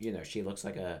looks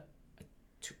like a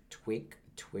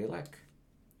Twi'lek.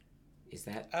 Is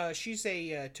that? She's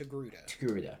a Togruta.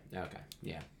 Togruta. Okay.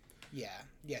 Yeah.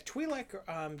 Yeah.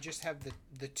 Twi'lek just have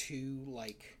the two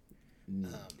like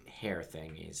hair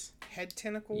thingies, head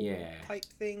tentacle type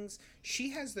things.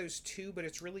 She has those two, but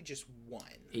it's really just one.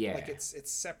 Yeah. Like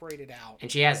it's separated out. And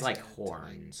she has like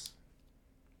horns.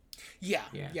 Yeah.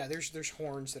 There's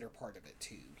horns that are part of it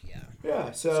too. Yeah.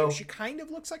 Yeah. So she kind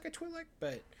of looks like a Twi'lek,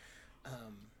 but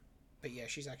yeah,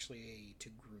 she's actually a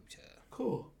Togruta.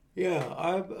 Cool. Yeah,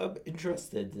 I'm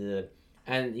interested.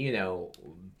 And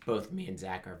both me and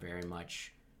Zach are very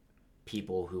much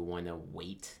people who want to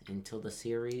wait until the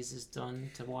series is done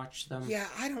to watch them. Yeah,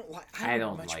 I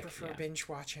don't much prefer binge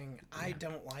watching. Yeah. I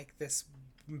don't like this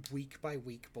week by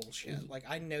week bullshit. Like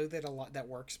I know that a lot that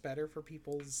works better for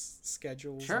people's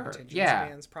schedules and attention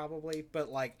spans probably, but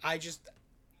like I just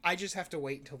have to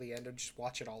wait until the end and just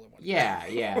watch it all in one.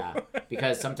 Yeah,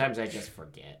 because sometimes I just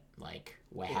forget like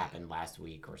what happened last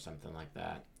week or something like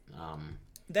that.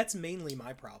 That's mainly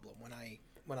my problem when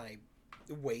I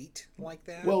wait like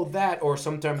that. Well, that or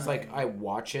sometimes like I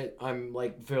watch it. I'm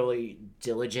like fairly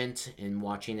diligent in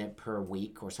watching it per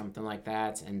week or something like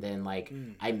that, and then like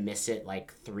I miss it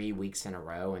like 3 weeks in a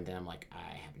row, and then I'm like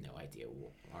I have no idea,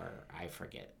 or I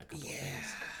forget a couple of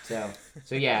things.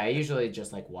 So yeah, I usually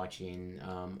just like watching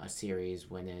a series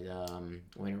when it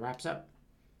wraps up.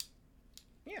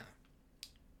 Yeah.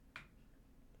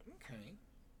 Okay.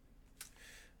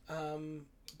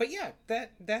 But yeah,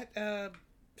 that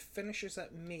finishes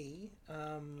up me.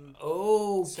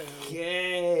 Okay,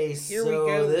 so here we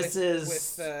go. This is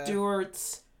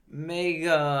Stuart's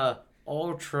mega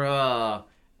ultra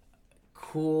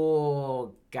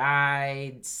cool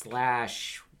guide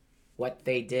 / what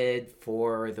they did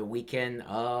for the weekend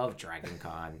of Dragon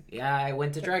Con. Yeah, I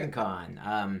went to Dragon Con.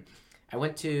 I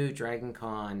went to Dragon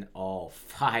Con all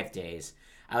 5 days.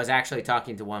 I was actually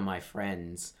talking to one of my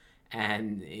friends,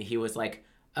 and he was like,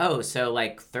 oh, so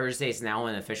like Thursday's now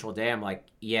an official day? I'm like,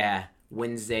 yeah,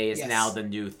 Wednesday is now the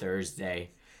new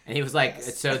Thursday. And he was like,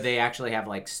 so they actually have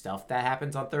like stuff that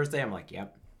happens on Thursday? I'm like,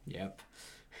 yep.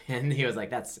 And he was like,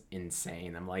 that's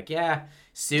insane. I'm like, yeah,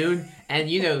 soon. And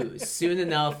soon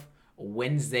enough,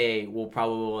 Wednesday will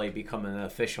probably become an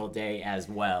official day as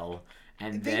well.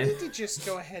 And they need to just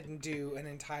go ahead and do an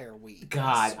entire week.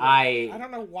 God, I don't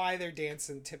know why they're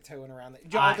tiptoeing around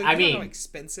that. I mean, how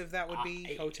expensive that would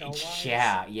be hotel-wise.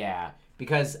 Yeah.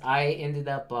 Because I ended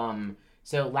up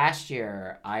so last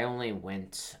year I only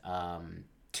went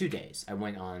 2 days. I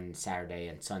went on Saturday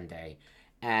and Sunday,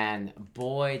 and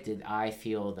boy did I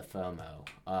feel the FOMO.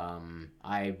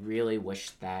 I really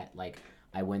wish that like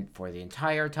I went for the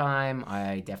entire time.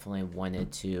 I definitely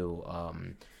wanted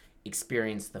to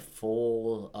experience the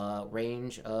full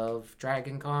range of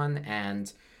Dragon Con,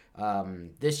 and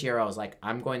this year I was like,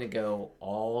 I'm going to go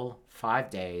all 5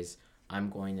 days.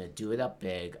 I'm going to do it up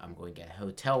big. I'm going to get a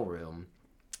hotel room,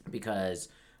 because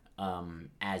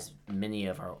as many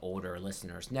of our older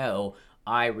listeners know,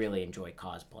 I really enjoy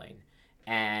cosplaying.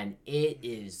 And it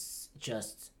is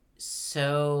just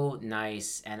so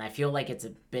nice. And I feel like it's a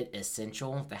bit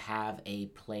essential to have a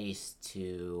place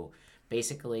to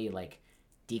basically like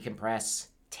decompress,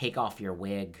 take off your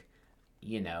wig,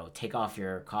 take off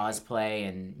your cosplay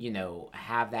and,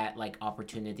 have that like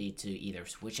opportunity to either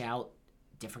switch out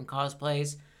different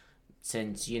cosplays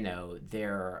since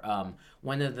they're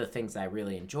one of the things I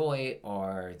really enjoy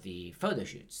are the photo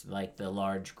shoots, like the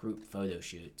large group photo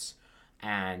shoots,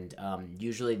 and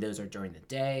usually those are during the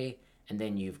day, and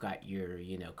then you've got your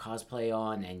cosplay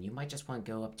on, and you might just want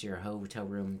to go up to your hotel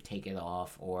room, take it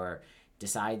off, or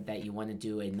decide that you want to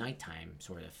do a nighttime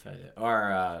sort of photo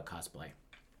or cosplay.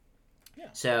 Yeah.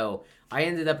 So I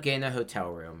ended up getting a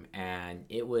hotel room, and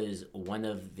it was one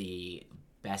of the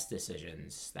best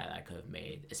decisions that I could have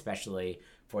made, especially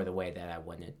for the way that I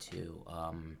wanted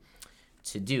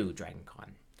to do Dragon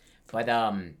Con. But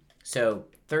so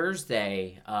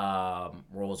Thursday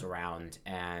rolls around,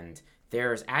 and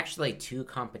there's actually two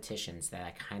competitions that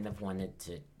I kind of wanted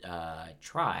to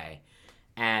try,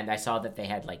 and I saw that they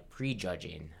had like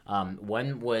prejudging.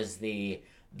 One was the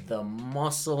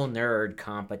muscle nerd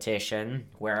competition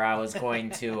where I was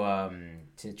going to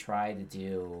try to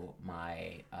do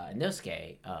my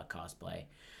Inosuke cosplay.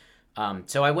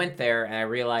 So I went there and I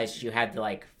realized you had to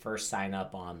like first sign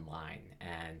up online,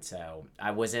 and so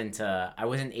I wasn't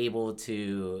able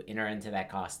to enter into that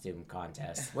costume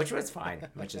contest, which was fine,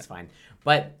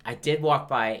 But I did walk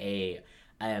by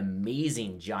an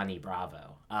amazing Johnny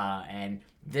Bravo, and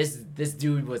this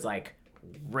dude was like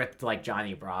ripped like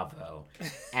Johnny Bravo,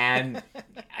 and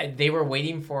they were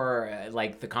waiting for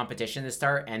like the competition to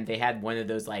start, and they had one of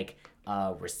those like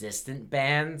resistant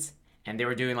bands, and they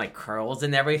were doing like curls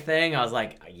and everything. I was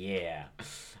like, yeah,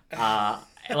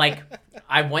 like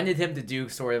I wanted him to do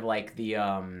sort of like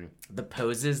the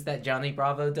poses that Johnny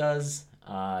Bravo does,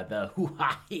 the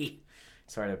hoo-ha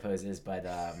sort of poses, but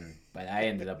I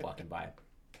ended up walking by.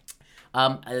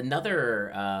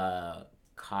 Another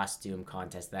costume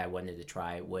contest that I wanted to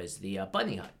try was the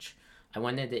Bunny Hutch. I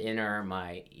wanted to enter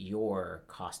my Yor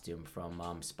costume from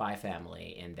Spy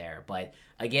Family in there, but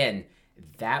again,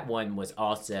 that one was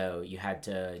also you had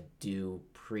to do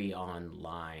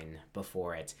pre-online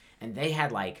before it, and they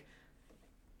had like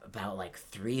about like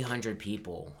 300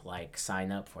 people like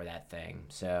sign up for that thing.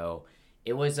 So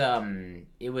it was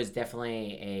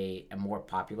definitely a more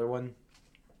popular one.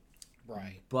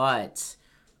 Right. But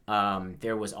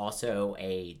there was also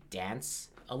a dance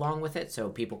along with it, so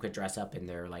people could dress up in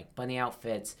their like bunny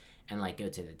outfits and like go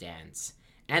to the dance.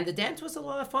 And the dance was a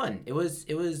lot of fun. It was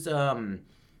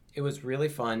really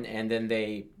fun. And then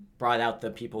they brought out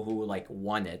the people who like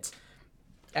won it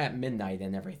at midnight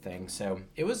and everything. So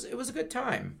it was a good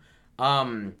time.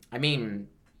 I mean,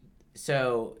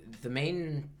 so the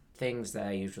main things that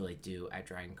I usually do at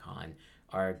Dragon Con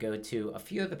are go to a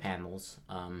few of the panels.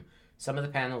 Some of the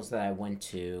panels that I went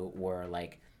to were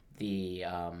like the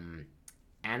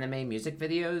anime music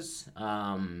videos.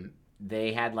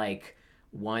 They had like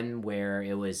one where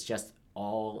it was just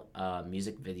all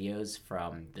music videos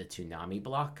from the Toonami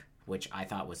block, which I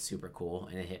thought was super cool,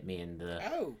 and it hit me in the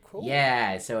cool.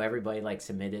 Yeah, so everybody like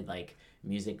submitted like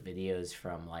music videos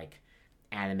from like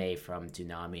anime from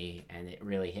Toonami, and it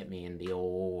really hit me in the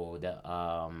old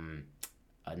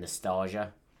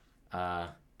nostalgia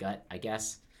gut, I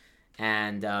guess.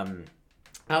 And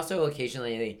also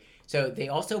occasionally, so they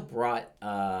also brought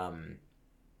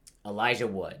Elijah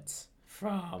Woods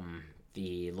from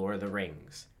the Lord of the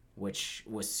Rings, which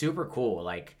was super cool.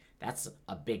 Like that's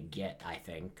a big get, I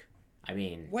think. I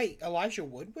mean, wait, Elijah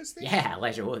Wood was there? Yeah,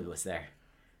 Elijah Wood was there.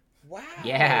 Wow.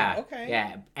 Yeah. Okay.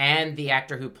 Yeah, and the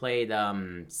actor who played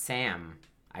Sam,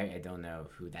 I don't know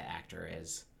who that actor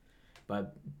is,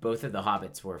 but both of the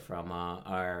hobbits were from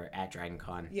are at Dragon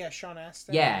Con. Yeah, Sean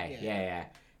Astin. Yeah.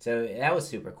 So that was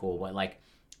super cool. But like,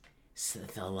 so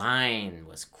the line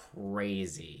was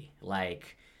crazy.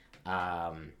 Like,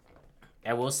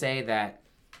 I will say that.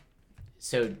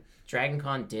 So Dragon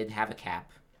Con did have a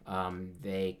cap.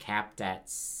 They capped at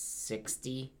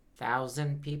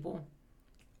 60,000 people.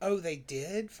 Oh, they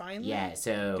did finally. Yeah,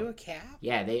 so do a cap.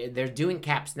 Yeah, they're doing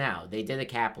caps now. They did a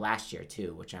cap last year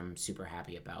too, which I'm super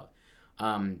happy about.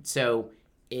 So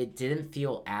it didn't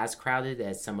feel as crowded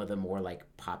as some of the more like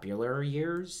popular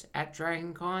years at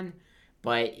Dragon Con,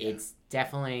 but it's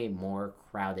definitely more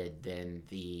crowded than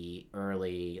the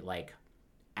early like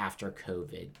after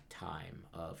COVID time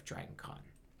of Dragon Con.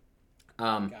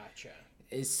 Gotcha.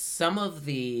 Is some of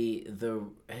the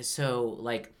so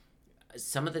like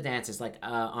some of the dances, like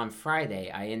on Friday,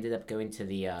 I ended up going to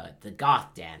the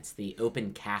goth dance, the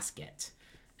open casket,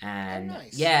 Oh, and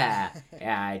nice. yeah,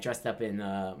 I dressed up in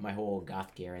my whole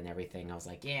goth gear and everything. I was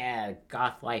like, yeah,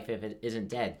 goth life if it isn't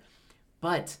dead.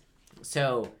 But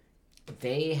so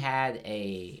they had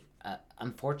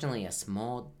unfortunately a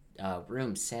small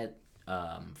room set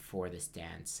for this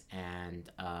dance, and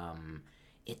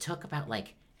it took about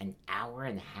like an hour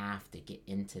and a half to get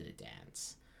into the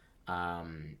dance,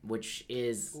 which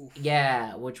is Oof.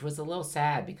 yeah, which was a little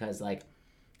sad because like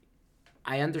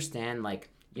I understand like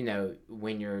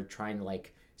when you're trying to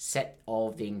like set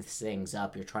all these things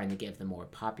up, you're trying to give the more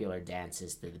popular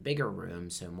dances to the bigger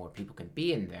rooms so more people can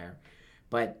be in there,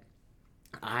 but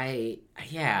I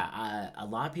yeah, a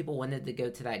lot of people wanted to go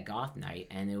to that goth night,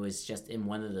 and it was just in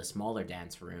one of the smaller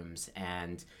dance rooms.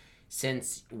 And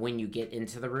since when you get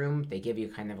into the room, they give you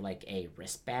kind of like a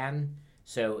wristband,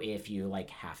 so if you like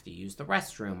have to use the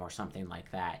restroom or something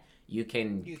like that, you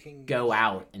can You can go use it.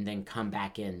 out and then come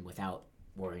back in without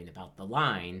worrying about the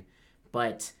line.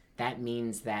 But that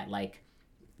means that like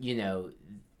you know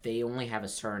they only have a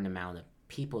certain amount of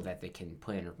people that they can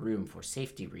put in a room for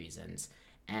safety reasons,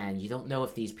 and you don't know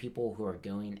if these people who are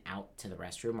going out to the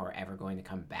restroom are ever going to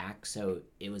come back, so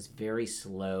it was very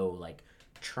slow like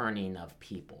churning of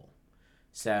people,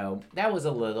 so that was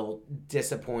a little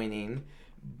disappointing,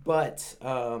 but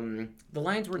the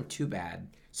lines weren't too bad.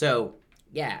 So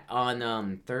yeah,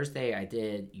 on Thursday I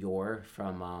did Yor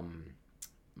from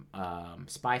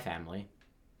Spy Family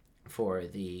for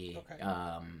Okay.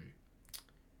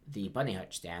 the Bunny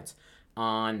Hutch dance.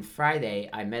 On Friday,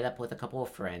 I met up with a couple of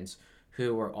friends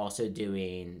who were also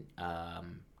doing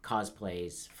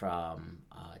cosplays from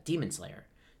Demon Slayer.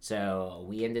 So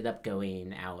we ended up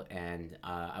going out, and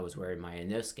I was wearing my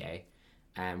Inosuke,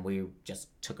 and we just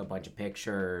took a bunch of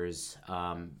pictures,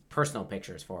 personal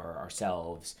pictures for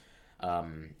ourselves.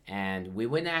 And we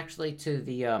went actually to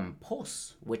the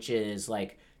Pulse, which is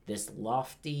like this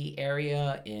lofty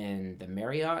area in the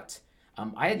Marriott.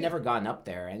 I had Yeah. never gone up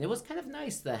there, and it was kind of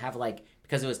nice to have like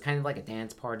because it was kind of like a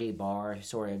dance party bar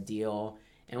sort of deal.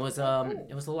 And Oh, cool.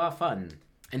 it was a lot of fun.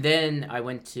 And then I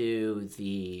went to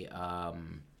the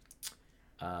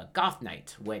goth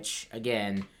night, which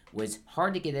again was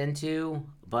hard to get into,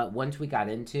 but once we got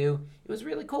into, it was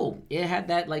really cool. It had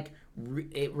that like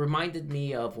it reminded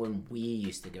me of when we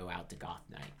used to go out to goth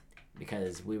night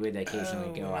because we would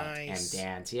occasionally Oh, go out and nice.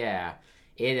 dance. Yeah,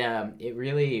 it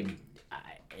really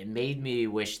it made me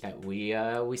wish that we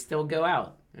still go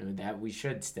out, that we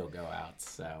should still go out.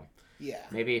 So Yeah.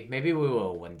 maybe we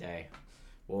will one day.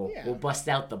 We'll Yeah. bust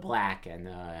out the black and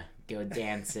go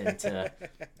dance into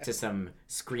to some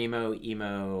screamo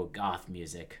emo goth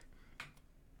music.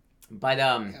 But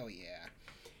Hell yeah.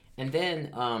 and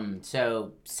then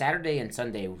so Saturday and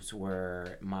Sundays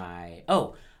were my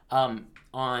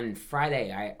on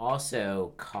Friday I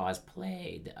also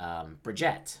cosplayed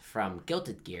Bridget from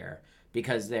Guilted Gear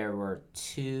because there were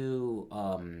two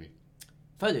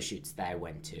photo shoots that I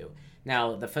went to.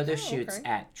 Now, the photo Oh, shoots okay.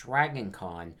 at Dragon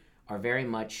Con are very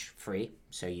much free,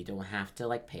 so you don't have to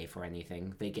like pay for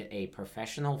anything. They get a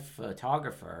professional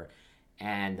photographer,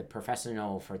 and the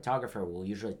professional photographer will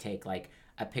usually take like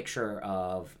a picture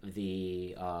of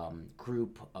the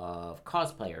group of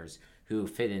cosplayers who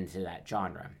fit into that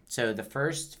genre. So the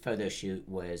first photo shoot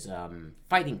was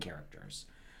fighting characters,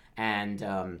 and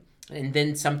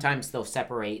then sometimes they'll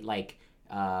separate like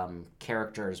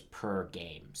characters per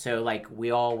game. So like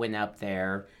we all went up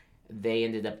there. They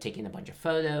ended up taking a bunch of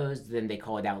photos. Then they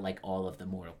called out like all of the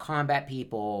Mortal Kombat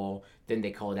people. Then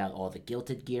they called out all the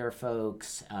Guilted Gear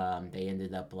folks. They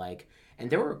ended up like, and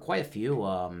there were quite a few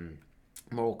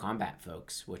Mortal Kombat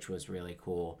folks, which was really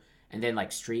cool. And then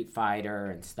like Street Fighter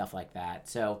and stuff like that.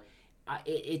 So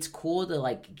it's cool to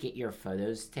like get your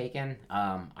photos taken.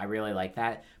 I really like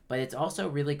that, but it's also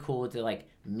really cool to like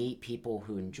meet people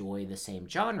who enjoy the same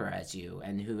genre as you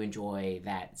and who enjoy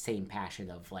that same passion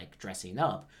of like dressing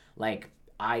up. Like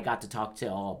I got to talk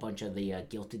to a bunch of the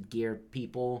Guilted Gear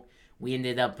people. We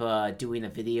ended up doing a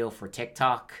video for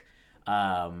TikTok.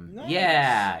 Nice.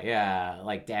 Yeah,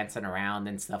 like dancing around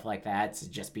and stuff like that, so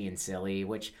just being silly,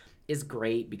 which is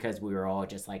great because we were all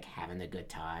just like having a good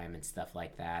time and stuff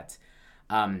like that.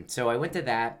 So I went to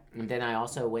that, and then I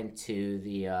also went to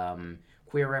the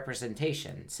queer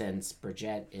representation since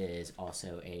Bridget is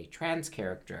also a trans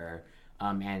character,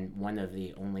 and one of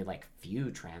the only like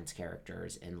few trans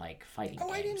characters in like fighting Oh,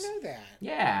 I didn't games. know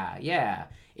that. Yeah.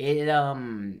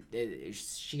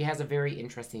 She has a very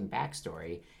interesting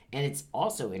backstory, and it's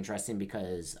also interesting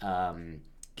because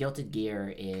Guilted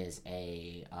Gear is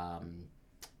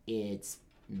it's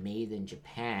made in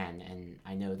Japan, and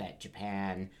I know that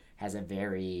Japan has a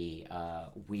very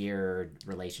weird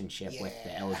relationship with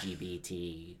the Yeah.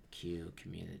 LGBTQ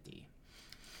community.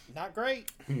 Not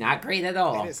great. Not great at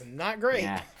all. It is not great.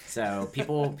 Yeah. So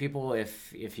people,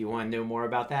 if you want to know more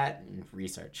about that,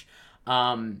 research.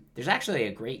 There's actually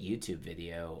a great YouTube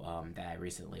video that I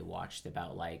recently watched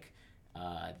about like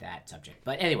that subject.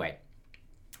 But anyway,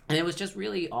 and it was just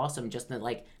really awesome just to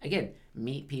like again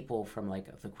meet people from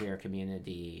like the queer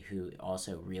community who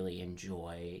also really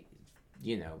enjoy,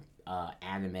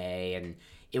 anime, and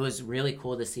it was really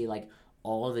cool to see like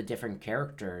all the different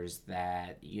characters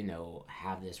that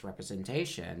have this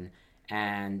representation,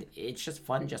 and it's just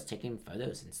fun just taking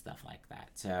photos and stuff like that.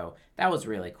 So that was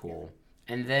really cool.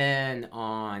 And then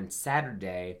on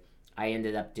Saturday, I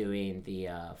ended up doing the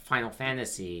Final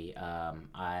Fantasy.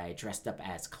 I dressed up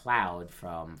as Cloud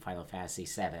from Final Fantasy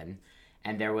VII,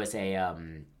 and there was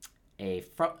FromSoft.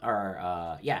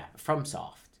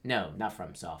 No, not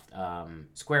FromSoft.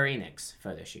 Square Enix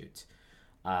photo shoot.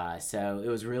 So it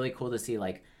was really cool to see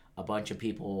like a bunch of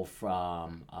people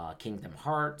from Kingdom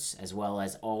Hearts as well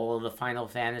as all of the Final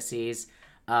Fantasies.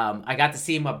 I got to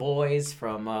see my boys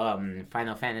from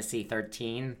Final Fantasy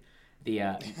 13.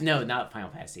 No, not Final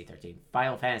Fantasy 13.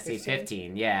 Final Fantasy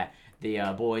 15. Yeah,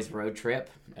 the boys road trip.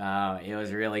 It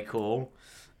was really cool.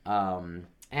 And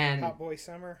Hot Boy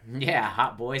Summer. yeah,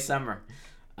 Hot Boy Summer.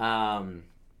 And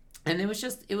it was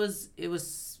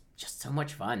just so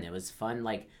much fun. It was fun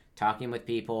like talking with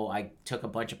people. I took a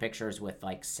bunch of pictures with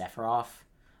like Sephiroth.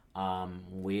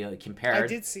 We compared I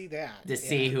did see that to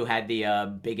see who had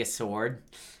the biggest sword.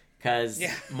 Because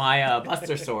my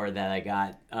Buster Sword that I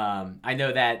got, I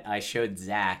know that I showed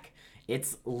Zach.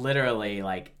 It's literally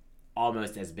like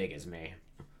almost as big as me.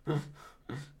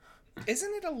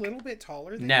 Isn't it a little bit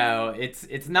taller than No, you?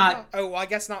 it's not. Oh, well, I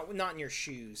guess not in your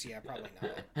shoes. Yeah, probably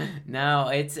not. No,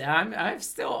 I'm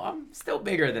still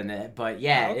bigger than it, but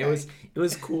yeah, Oh, okay. it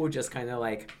was cool just kind of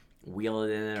like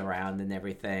wheeling it around and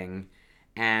everything.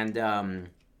 And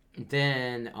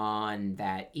then on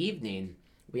that evening,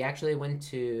 we actually went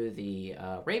to the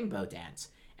Rainbow Dance.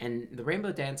 And the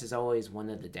Rainbow Dance is always one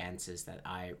of the dances that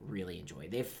I really enjoy.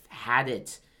 They've had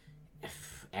it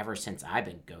ever since I've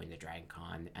been going to Dragon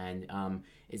Con, and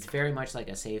it's very much like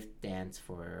a safe dance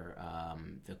for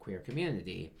the queer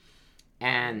community.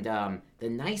 And the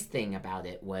nice thing about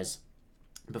it was,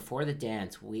 before the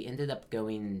dance, we ended up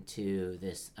going to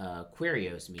this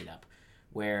Queerios meetup,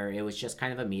 where it was just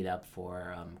kind of a meetup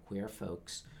for queer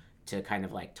folks to kind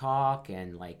of like talk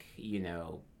and like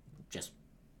just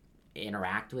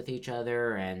interact with each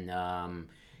other. And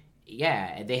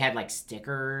yeah, they had like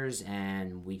stickers,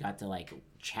 and we got to like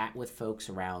chat with folks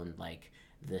around like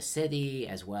the city,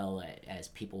 as well as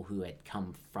people who had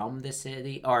come from the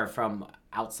city or from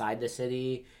outside the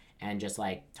city, and just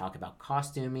like talk about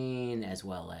costuming, as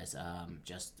well as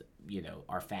just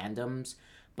our fandoms.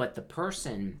 But the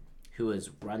person who was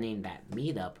running that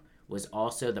meetup was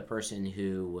also the person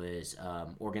who was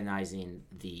organizing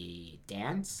the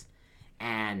dance,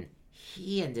 and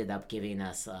he ended up giving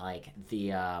us like the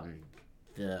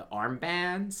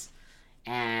armbands,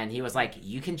 and he was like,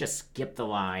 you can just skip the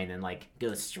line and like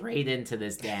go straight into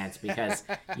this dance, because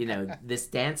this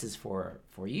dance is for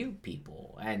you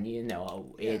people, and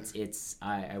it's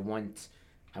I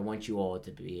want you all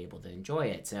to be able to enjoy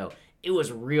it. So it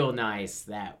was real nice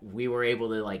that we were able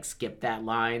to like skip that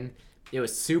line. It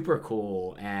was super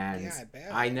cool, and Yeah, I bet.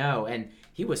 I know, and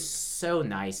he was so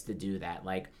nice to do that.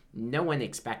 Like, no one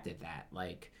expected that.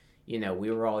 Like,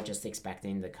 we were all just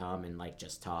expecting to come and like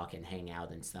just talk and hang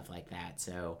out and stuff like that.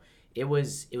 So it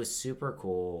was super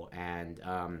cool, and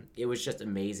it was just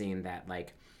amazing that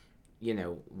like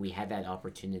we had that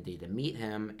opportunity to meet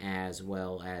him, as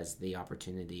well as the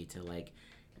opportunity to like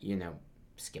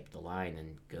skip the line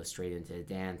and go straight into the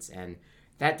dance. And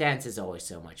that dance is always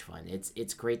so much fun.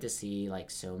 It's great to see like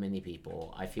so many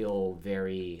people. I feel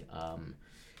very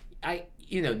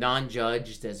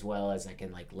non-judged, as well as I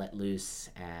can like let loose,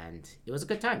 and it was a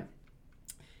good time.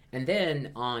 And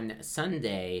then on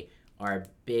Sunday, our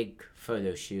big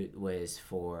photo shoot was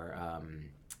for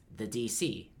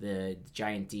the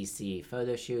giant DC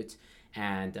photo shoot.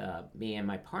 And me and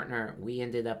my partner, we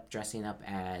ended up dressing up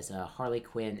as Harley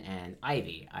Quinn and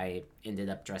Ivy. I ended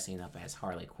up dressing up as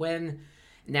Harley Quinn.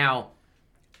 Now,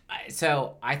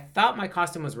 so I thought my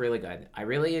costume was really good. I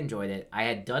really enjoyed it. I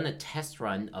had done a test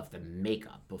run of the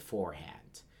makeup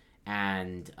beforehand.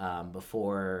 And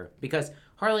because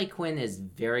Harley Quinn is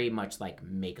very much like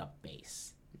makeup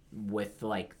base, with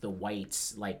like the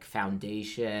white like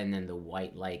foundation and the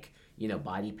white like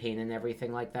body paint and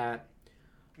everything like that.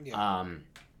 Yeah.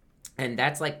 And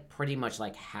that's like pretty much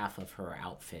like half of her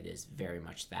outfit is very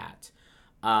much that.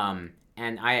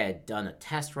 and I had done a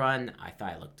test run. I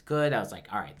thought it looked good. I was like,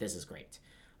 all right, this is great.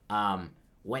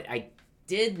 What I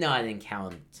did not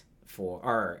account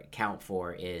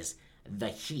for is the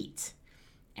heat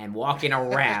and walking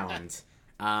around.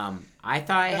 I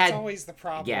thought I That's had always the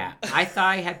problem. yeah, I thought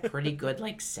I had pretty good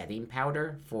like setting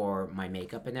powder for my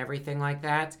makeup and everything like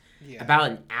that. Yeah.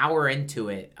 About an hour into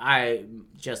it,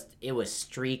 it was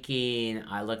streaking.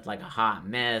 I looked like a hot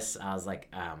mess. I was like,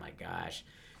 oh my gosh.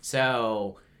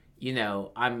 So,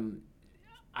 I'm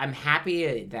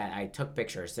happy that I took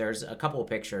pictures. There's a couple of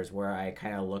pictures where I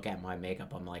kind of look at my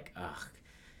makeup. I'm like, ugh,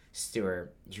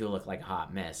 Stuart, you look like a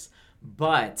hot mess.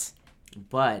 But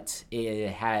it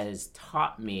has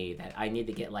taught me that I need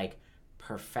to get like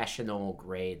professional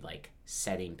grade like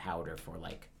setting powder for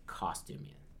like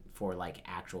costuming, for like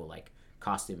actual like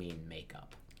costuming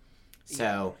makeup.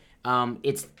 So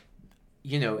it's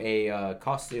a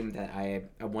costume that I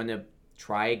want to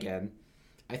try again.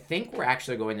 I think we're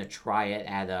actually going to try it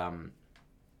at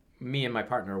me and my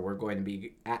partner. We're going to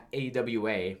be at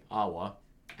AWA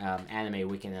Anime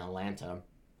Weekend in Atlanta.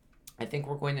 I think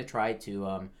we're going to try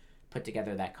to put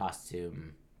together that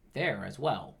costume there as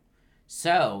well.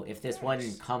 So if this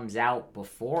one comes out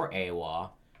before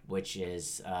AWA, which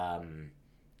is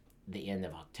the end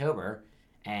of October,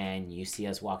 and you see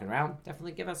us walking around,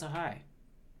 definitely give us a hi.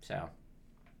 So,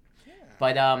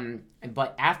 but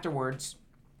afterwards,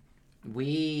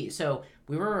 we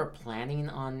were planning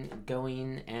on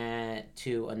going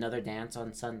to another dance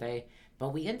on Sunday, but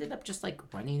we ended up just like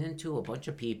running into a bunch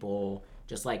of people,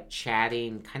 just like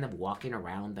chatting, kind of walking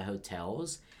around the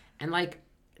hotels, and like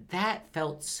that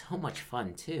felt so much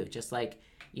fun too. Just like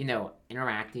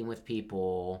interacting with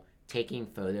people, taking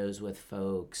photos with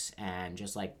folks, and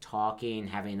just like talking,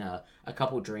 having a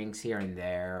couple drinks here and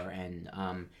there, and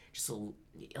just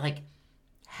like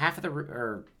half of the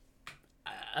or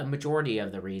a majority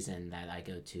of the reason that I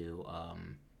go to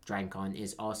DragonCon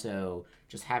is also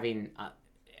just having.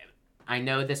 I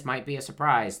know this might be a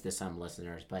surprise to some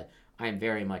listeners, but I'm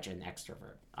very much an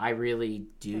extrovert. I really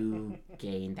do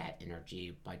gain that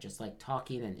energy by just like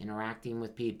talking and interacting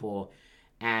with people.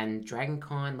 And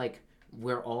DragonCon, like,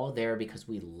 we're all there because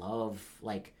we love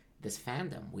like this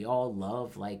fandom. We all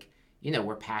love like,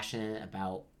 we're passionate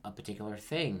about a particular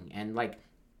thing, and like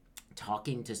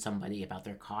talking to somebody about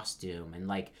their costume and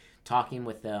like talking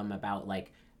with them about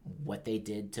like what they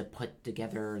did to put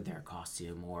together their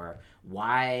costume, or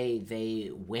why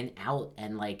they went out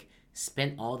and like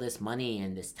spent all this money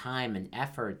and this time and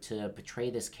effort to portray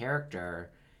this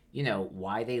character,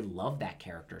 why they love that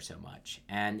character so much.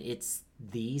 And it's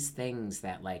these things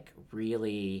that like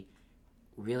really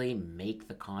really make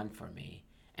the con for me.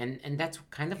 And that's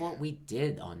kind of what we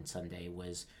did on Sunday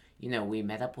was, we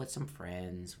met up with some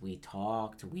friends, we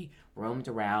talked, we roamed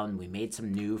around, we made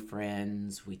some new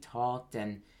friends, we talked,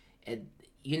 and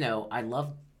I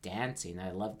love dancing,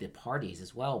 I love the parties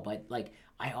as well, but like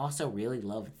I also really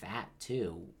love that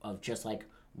too, of just like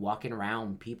walking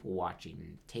around, people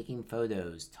watching, taking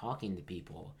photos, talking to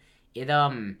people. It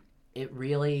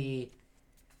really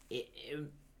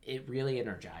it really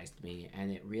energized me,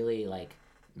 and it really like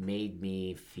made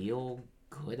me feel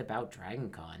good about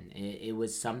DragonCon. It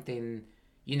was something,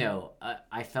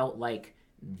 I felt like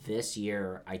this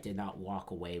year I did not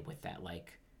walk away with that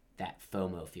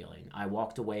FOMO feeling. I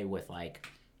walked away with like,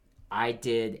 I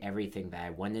did everything that I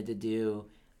wanted to do.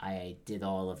 I did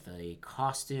all of the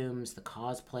costumes, the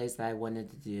cosplays that I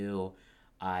wanted to do.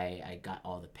 I got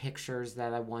all the pictures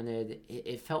that I wanted.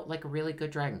 It felt like a really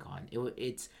good DragonCon.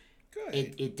 It's good.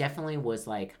 It definitely was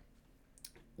like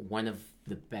one of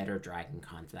the better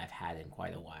DragonCons that I've had in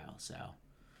quite a while.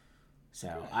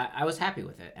 So I was happy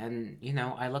with it, and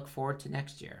I look forward to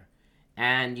next year.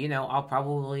 And I'll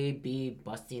probably be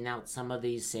busting out some of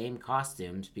these same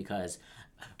costumes because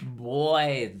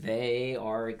boy, they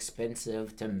are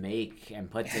expensive to make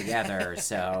and put together.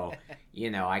 So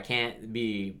I can't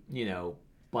be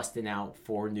busting out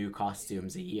 4 new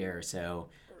costumes a year. So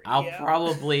I'll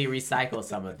probably recycle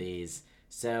some of these.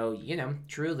 So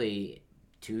truly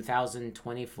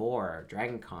 2024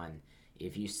 DragonCon,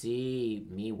 if you see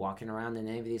me walking around in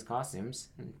any of these costumes,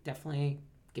 definitely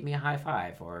give me a high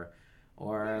five, or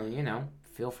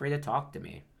feel free to talk to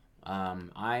me.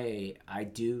 I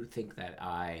do think that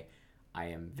I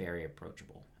am very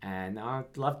approachable, and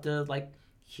I'd love to like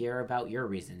hear about your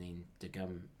reasoning to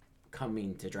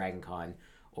coming to DragonCon,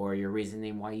 or your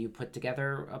reasoning why you put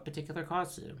together a particular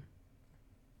costume.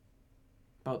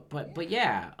 But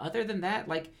yeah, other than that,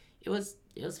 like it was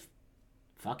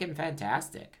fucking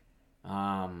fantastic.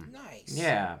 Nice.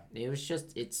 Yeah, it was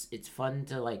just it's fun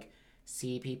to like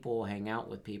see people, hang out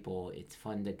with people. It's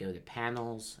fun to go to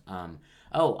panels.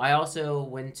 Oh, I also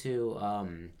went to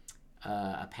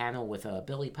a panel with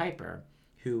Billy Piper,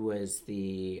 who was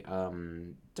the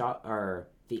or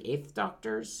the eighth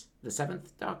Doctor's, the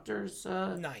seventh Doctor's,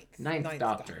 ninth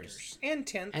Doctor's, and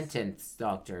 10th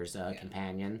Doctor's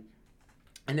companion,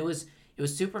 and it was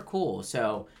super cool.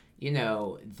 So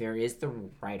there is the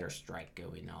writer strike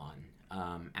going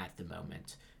on at the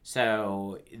moment,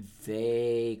 so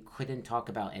they couldn't talk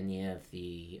about any of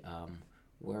the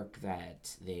work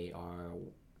that they are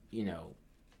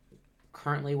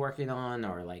currently working on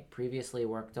or like previously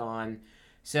worked on.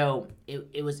 So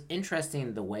it was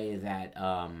interesting the way that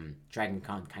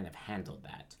DragonCon kind of handled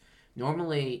that.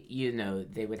 Normally,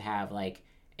 they would have like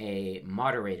a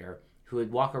moderator who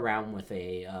would walk around with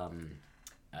a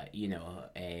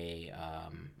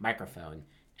microphone,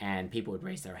 and people would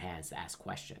raise their hands to ask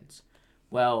questions.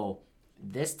 Well,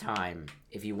 this time,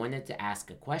 if you wanted to ask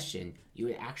a question, you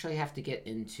would actually have to get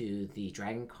into the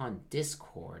DragonCon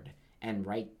Discord and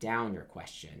write down your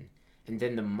question. And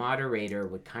then the moderator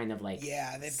would kind of like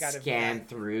they've got scan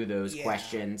through those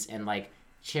questions and like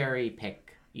cherry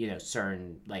pick,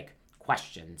 certain like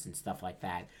questions and stuff like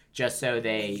that, just so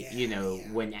they,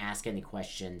 wouldn't ask any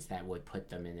questions that would put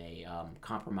them in a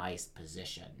compromised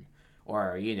position,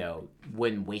 or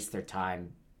wouldn't waste their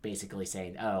time basically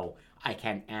saying, "Oh, I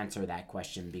can't answer that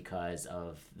question because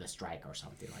of the strike," or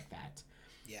something like that.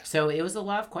 Yeah. So it was a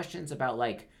lot of questions about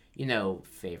like,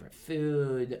 favorite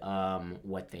food,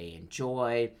 what they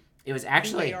enjoy. It was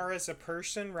actually who they are as a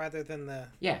person rather than the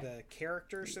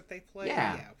characters that they play.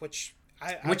 Yeah. Which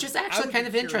is actually kind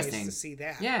of interesting to see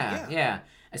that. Yeah.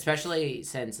 Especially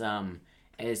since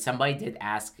somebody did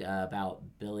ask about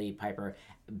Billy Piper.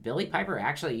 Billy Piper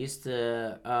actually used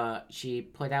to she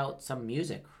put out some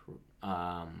music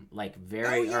like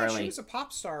very early. She was a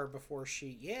pop star before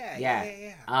she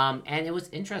and it was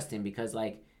interesting because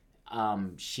like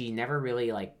she never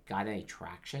really like got any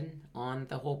traction on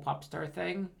the whole pop star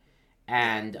thing,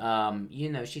 and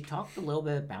she talked a little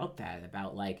bit about that,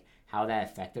 about like how that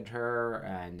affected her,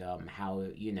 and how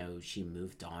she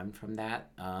moved on from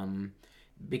that,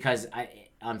 because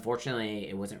unfortunately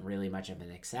it wasn't really much of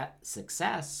an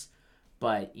success,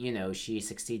 but she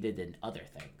succeeded in other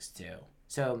things too.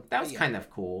 So that was kind of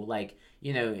cool. Like,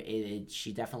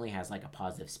 she definitely has like a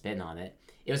positive spin on it.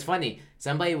 It was funny.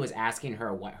 Somebody was asking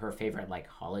her what her favorite like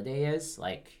holiday is,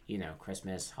 like,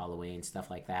 Christmas, Halloween, stuff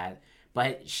like that.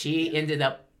 But she ended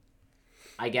up,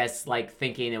 I guess, like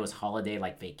thinking it was holiday,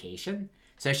 like vacation.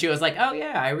 So she was like, "Oh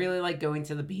yeah, I really like going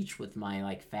to the beach with my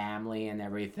like family and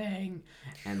everything,"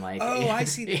 and like. Oh, I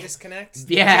see the disconnect.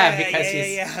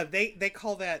 Because They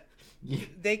call that.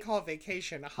 They call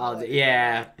vacation a holiday.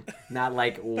 Yeah, not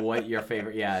like what your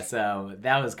favorite. Yeah, so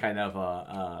that was kind of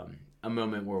a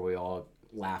moment where we all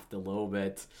laughed a little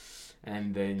bit,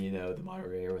 and then the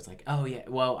moderator was like, "Oh yeah,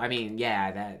 well, I mean,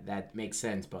 yeah, that makes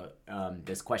sense, but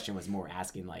this question was more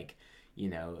asking like,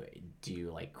 do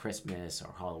you like Christmas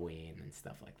or Halloween and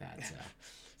stuff like that."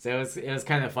 So it was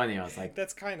kind of funny. I was like,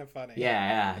 that's kind of funny.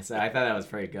 Yeah. So I thought that was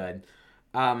pretty good.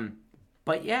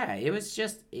 But yeah, it was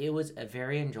a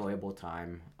very enjoyable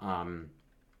time.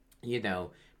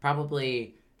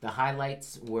 Probably the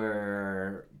highlights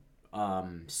were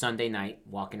Sunday night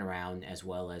walking around, as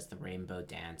well as the rainbow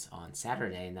dance on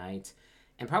Saturday night.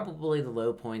 And probably the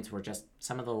low points were just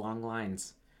some of the long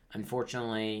lines.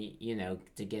 Unfortunately,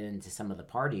 to get into some of the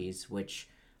parties, which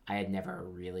I had never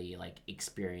really like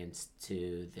experienced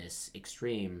to this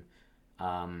extreme,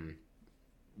 and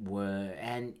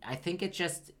I think it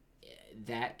just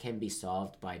that can be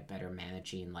solved by better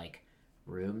managing like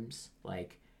rooms,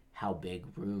 like how big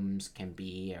rooms can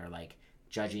be, or like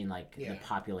judging like the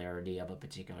popularity of a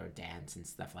particular dance and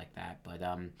stuff like that. But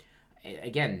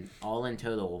again, all in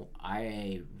total,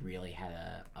 I really had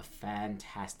a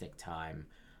fantastic time.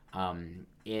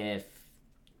 If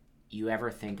you ever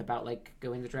think about like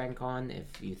going to DragonCon,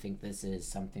 if you think this is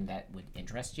something that would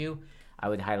interest you, I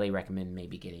would highly recommend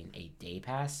maybe getting a day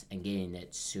pass and getting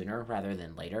it sooner rather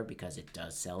than later, because it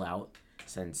does sell out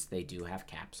since they do have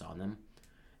caps on them.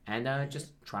 And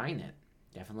just trying it.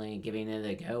 Definitely giving it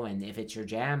a go. And if it's your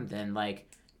jam, then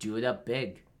like do it up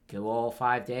big. Go all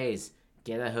 5 days.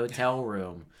 Get a hotel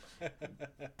room.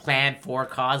 Plan 4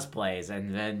 cosplays,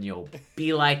 and then you'll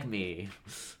be like me.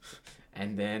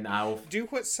 And then I'll do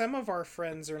what some of our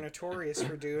friends are notorious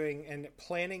for doing, and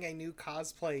planning a new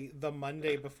cosplay the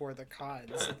Monday before the con,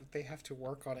 so that they have to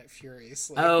work on it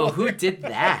furiously. Oh, who did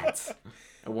that?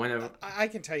 One of I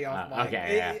can tell you off mine.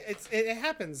 Okay, it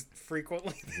happens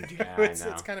frequently. Yeah,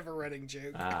 it's kind of a running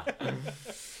joke.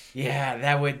 Yeah,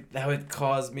 that would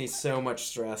cause me so much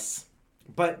stress.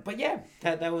 But yeah,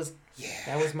 that was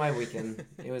my weekend.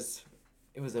 It was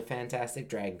a fantastic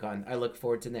Dragon Con. I look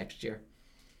forward to next year.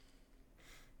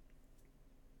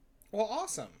 Well,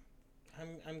 awesome.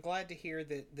 I'm glad to hear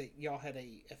that y'all had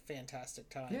a fantastic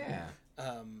time. Yeah.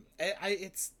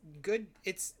 It's good.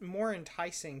 It's more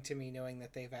enticing to me knowing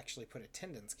that they've actually put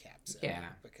attendance caps in. Yeah.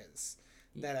 Because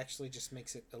that actually just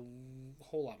makes it a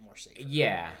whole lot more safe.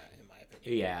 Yeah. In my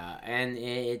opinion. Yeah, and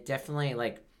it definitely,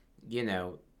 like, you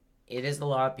know, it is a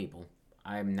lot of people.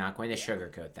 I'm not going to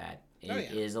sugarcoat that.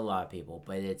 It is a lot of people,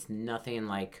 but it's nothing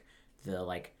like the,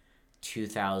 like,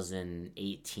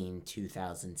 2018,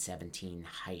 2017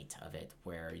 height of it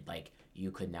where, like,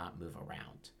 you could not move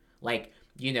around. Like,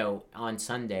 you know, on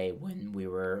Sunday when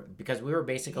because we were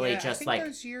basically just, I think like...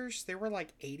 those years, there were,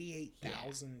 like,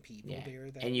 88,000 people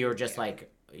there. And you were just,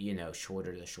 like, you know,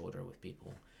 shoulder to shoulder with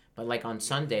people. But, like, on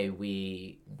Sunday,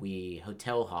 we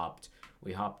hotel hopped.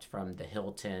 We hopped from the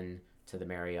Hilton to the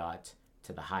Marriott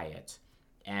to the Hyatt.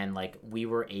 And, like, we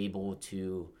were able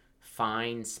to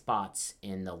find spots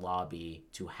in the lobby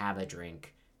to have a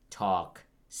drink, talk,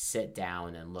 sit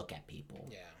down, and look at people.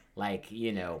 Yeah. Like,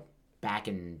 you know, back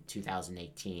in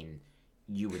 2018,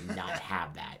 you would not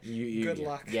have that. Good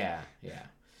luck. Yeah.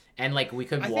 And, like, we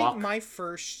could walk. I think my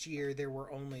first year, there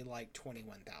were only, like,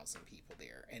 21,000 people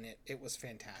there, and it was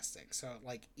fantastic. So,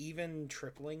 like, even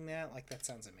tripling that, like, that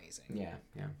sounds amazing. Yeah.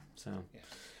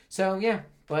 So, yeah.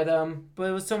 But it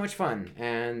was so much fun.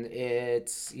 And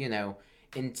it's, you know,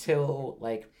 until,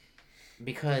 like,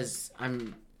 because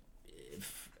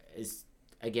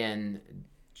again,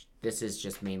 this is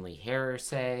just mainly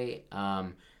hearsay.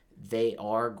 They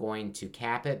are going to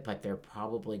cap it, but they're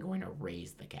probably going to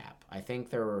raise the cap. I think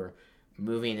they're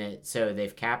moving it, so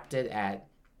they've capped it at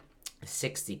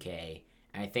 60K,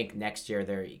 and I think next year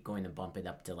they're going to bump it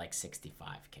up to like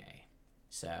 65K.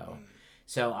 So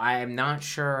I'm not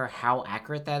sure how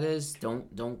accurate that is.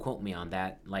 Don't quote me on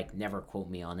that. Like, never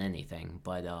quote me on anything.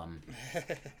 But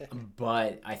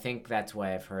but I think that's what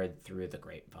I've heard through the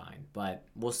grapevine. But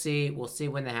we'll see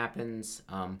when that happens.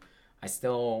 I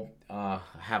still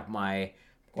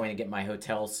going to get my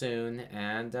hotel soon,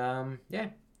 and I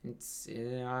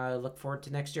look forward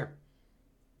to next year.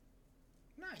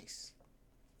 Nice.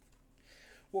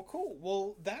 Well, cool.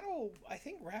 Well, that'll, I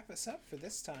think, wrap us up for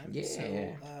this time. Yeah.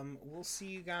 So, we'll see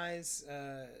you guys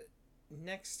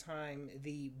next time.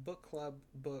 The book club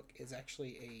book is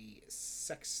actually a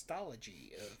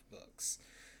sextology of books,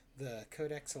 the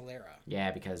Codex Alera.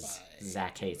 Yeah, because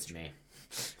Zach hates me.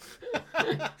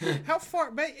 How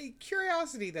far? But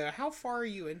curiosity though, how far are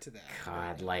you into that?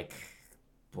 God, like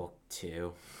book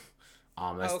 2,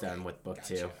 almost done with book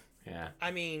 2. Yeah.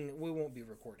 I mean, we won't be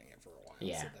recording it for a while.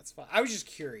 Yeah, so that's fine. I was just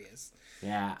curious.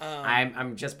 Yeah,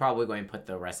 I'm just probably going to put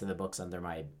the rest of the books under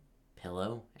my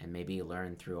pillow and maybe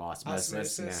learn through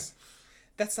osmosis. Yeah.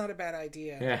 That's not a bad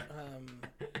idea. Yeah.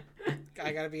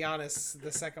 I gotta be honest,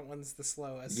 the second one's the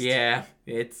slowest. Yeah,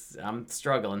 I'm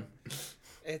struggling.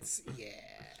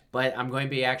 But I'm going to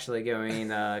be actually going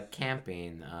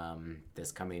camping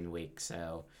this coming week,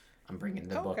 so I'm bringing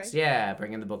the books. Okay. Yeah,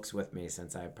 bringing the books with me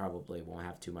since I probably won't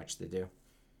have too much to do.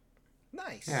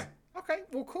 Nice. Yeah. Okay,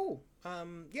 well, cool.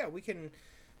 Yeah, we can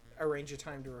arrange a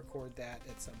time to record that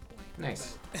at some point.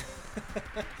 Nice.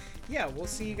 But yeah, we'll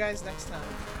see you guys next time.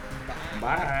 Bye.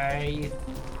 Bye.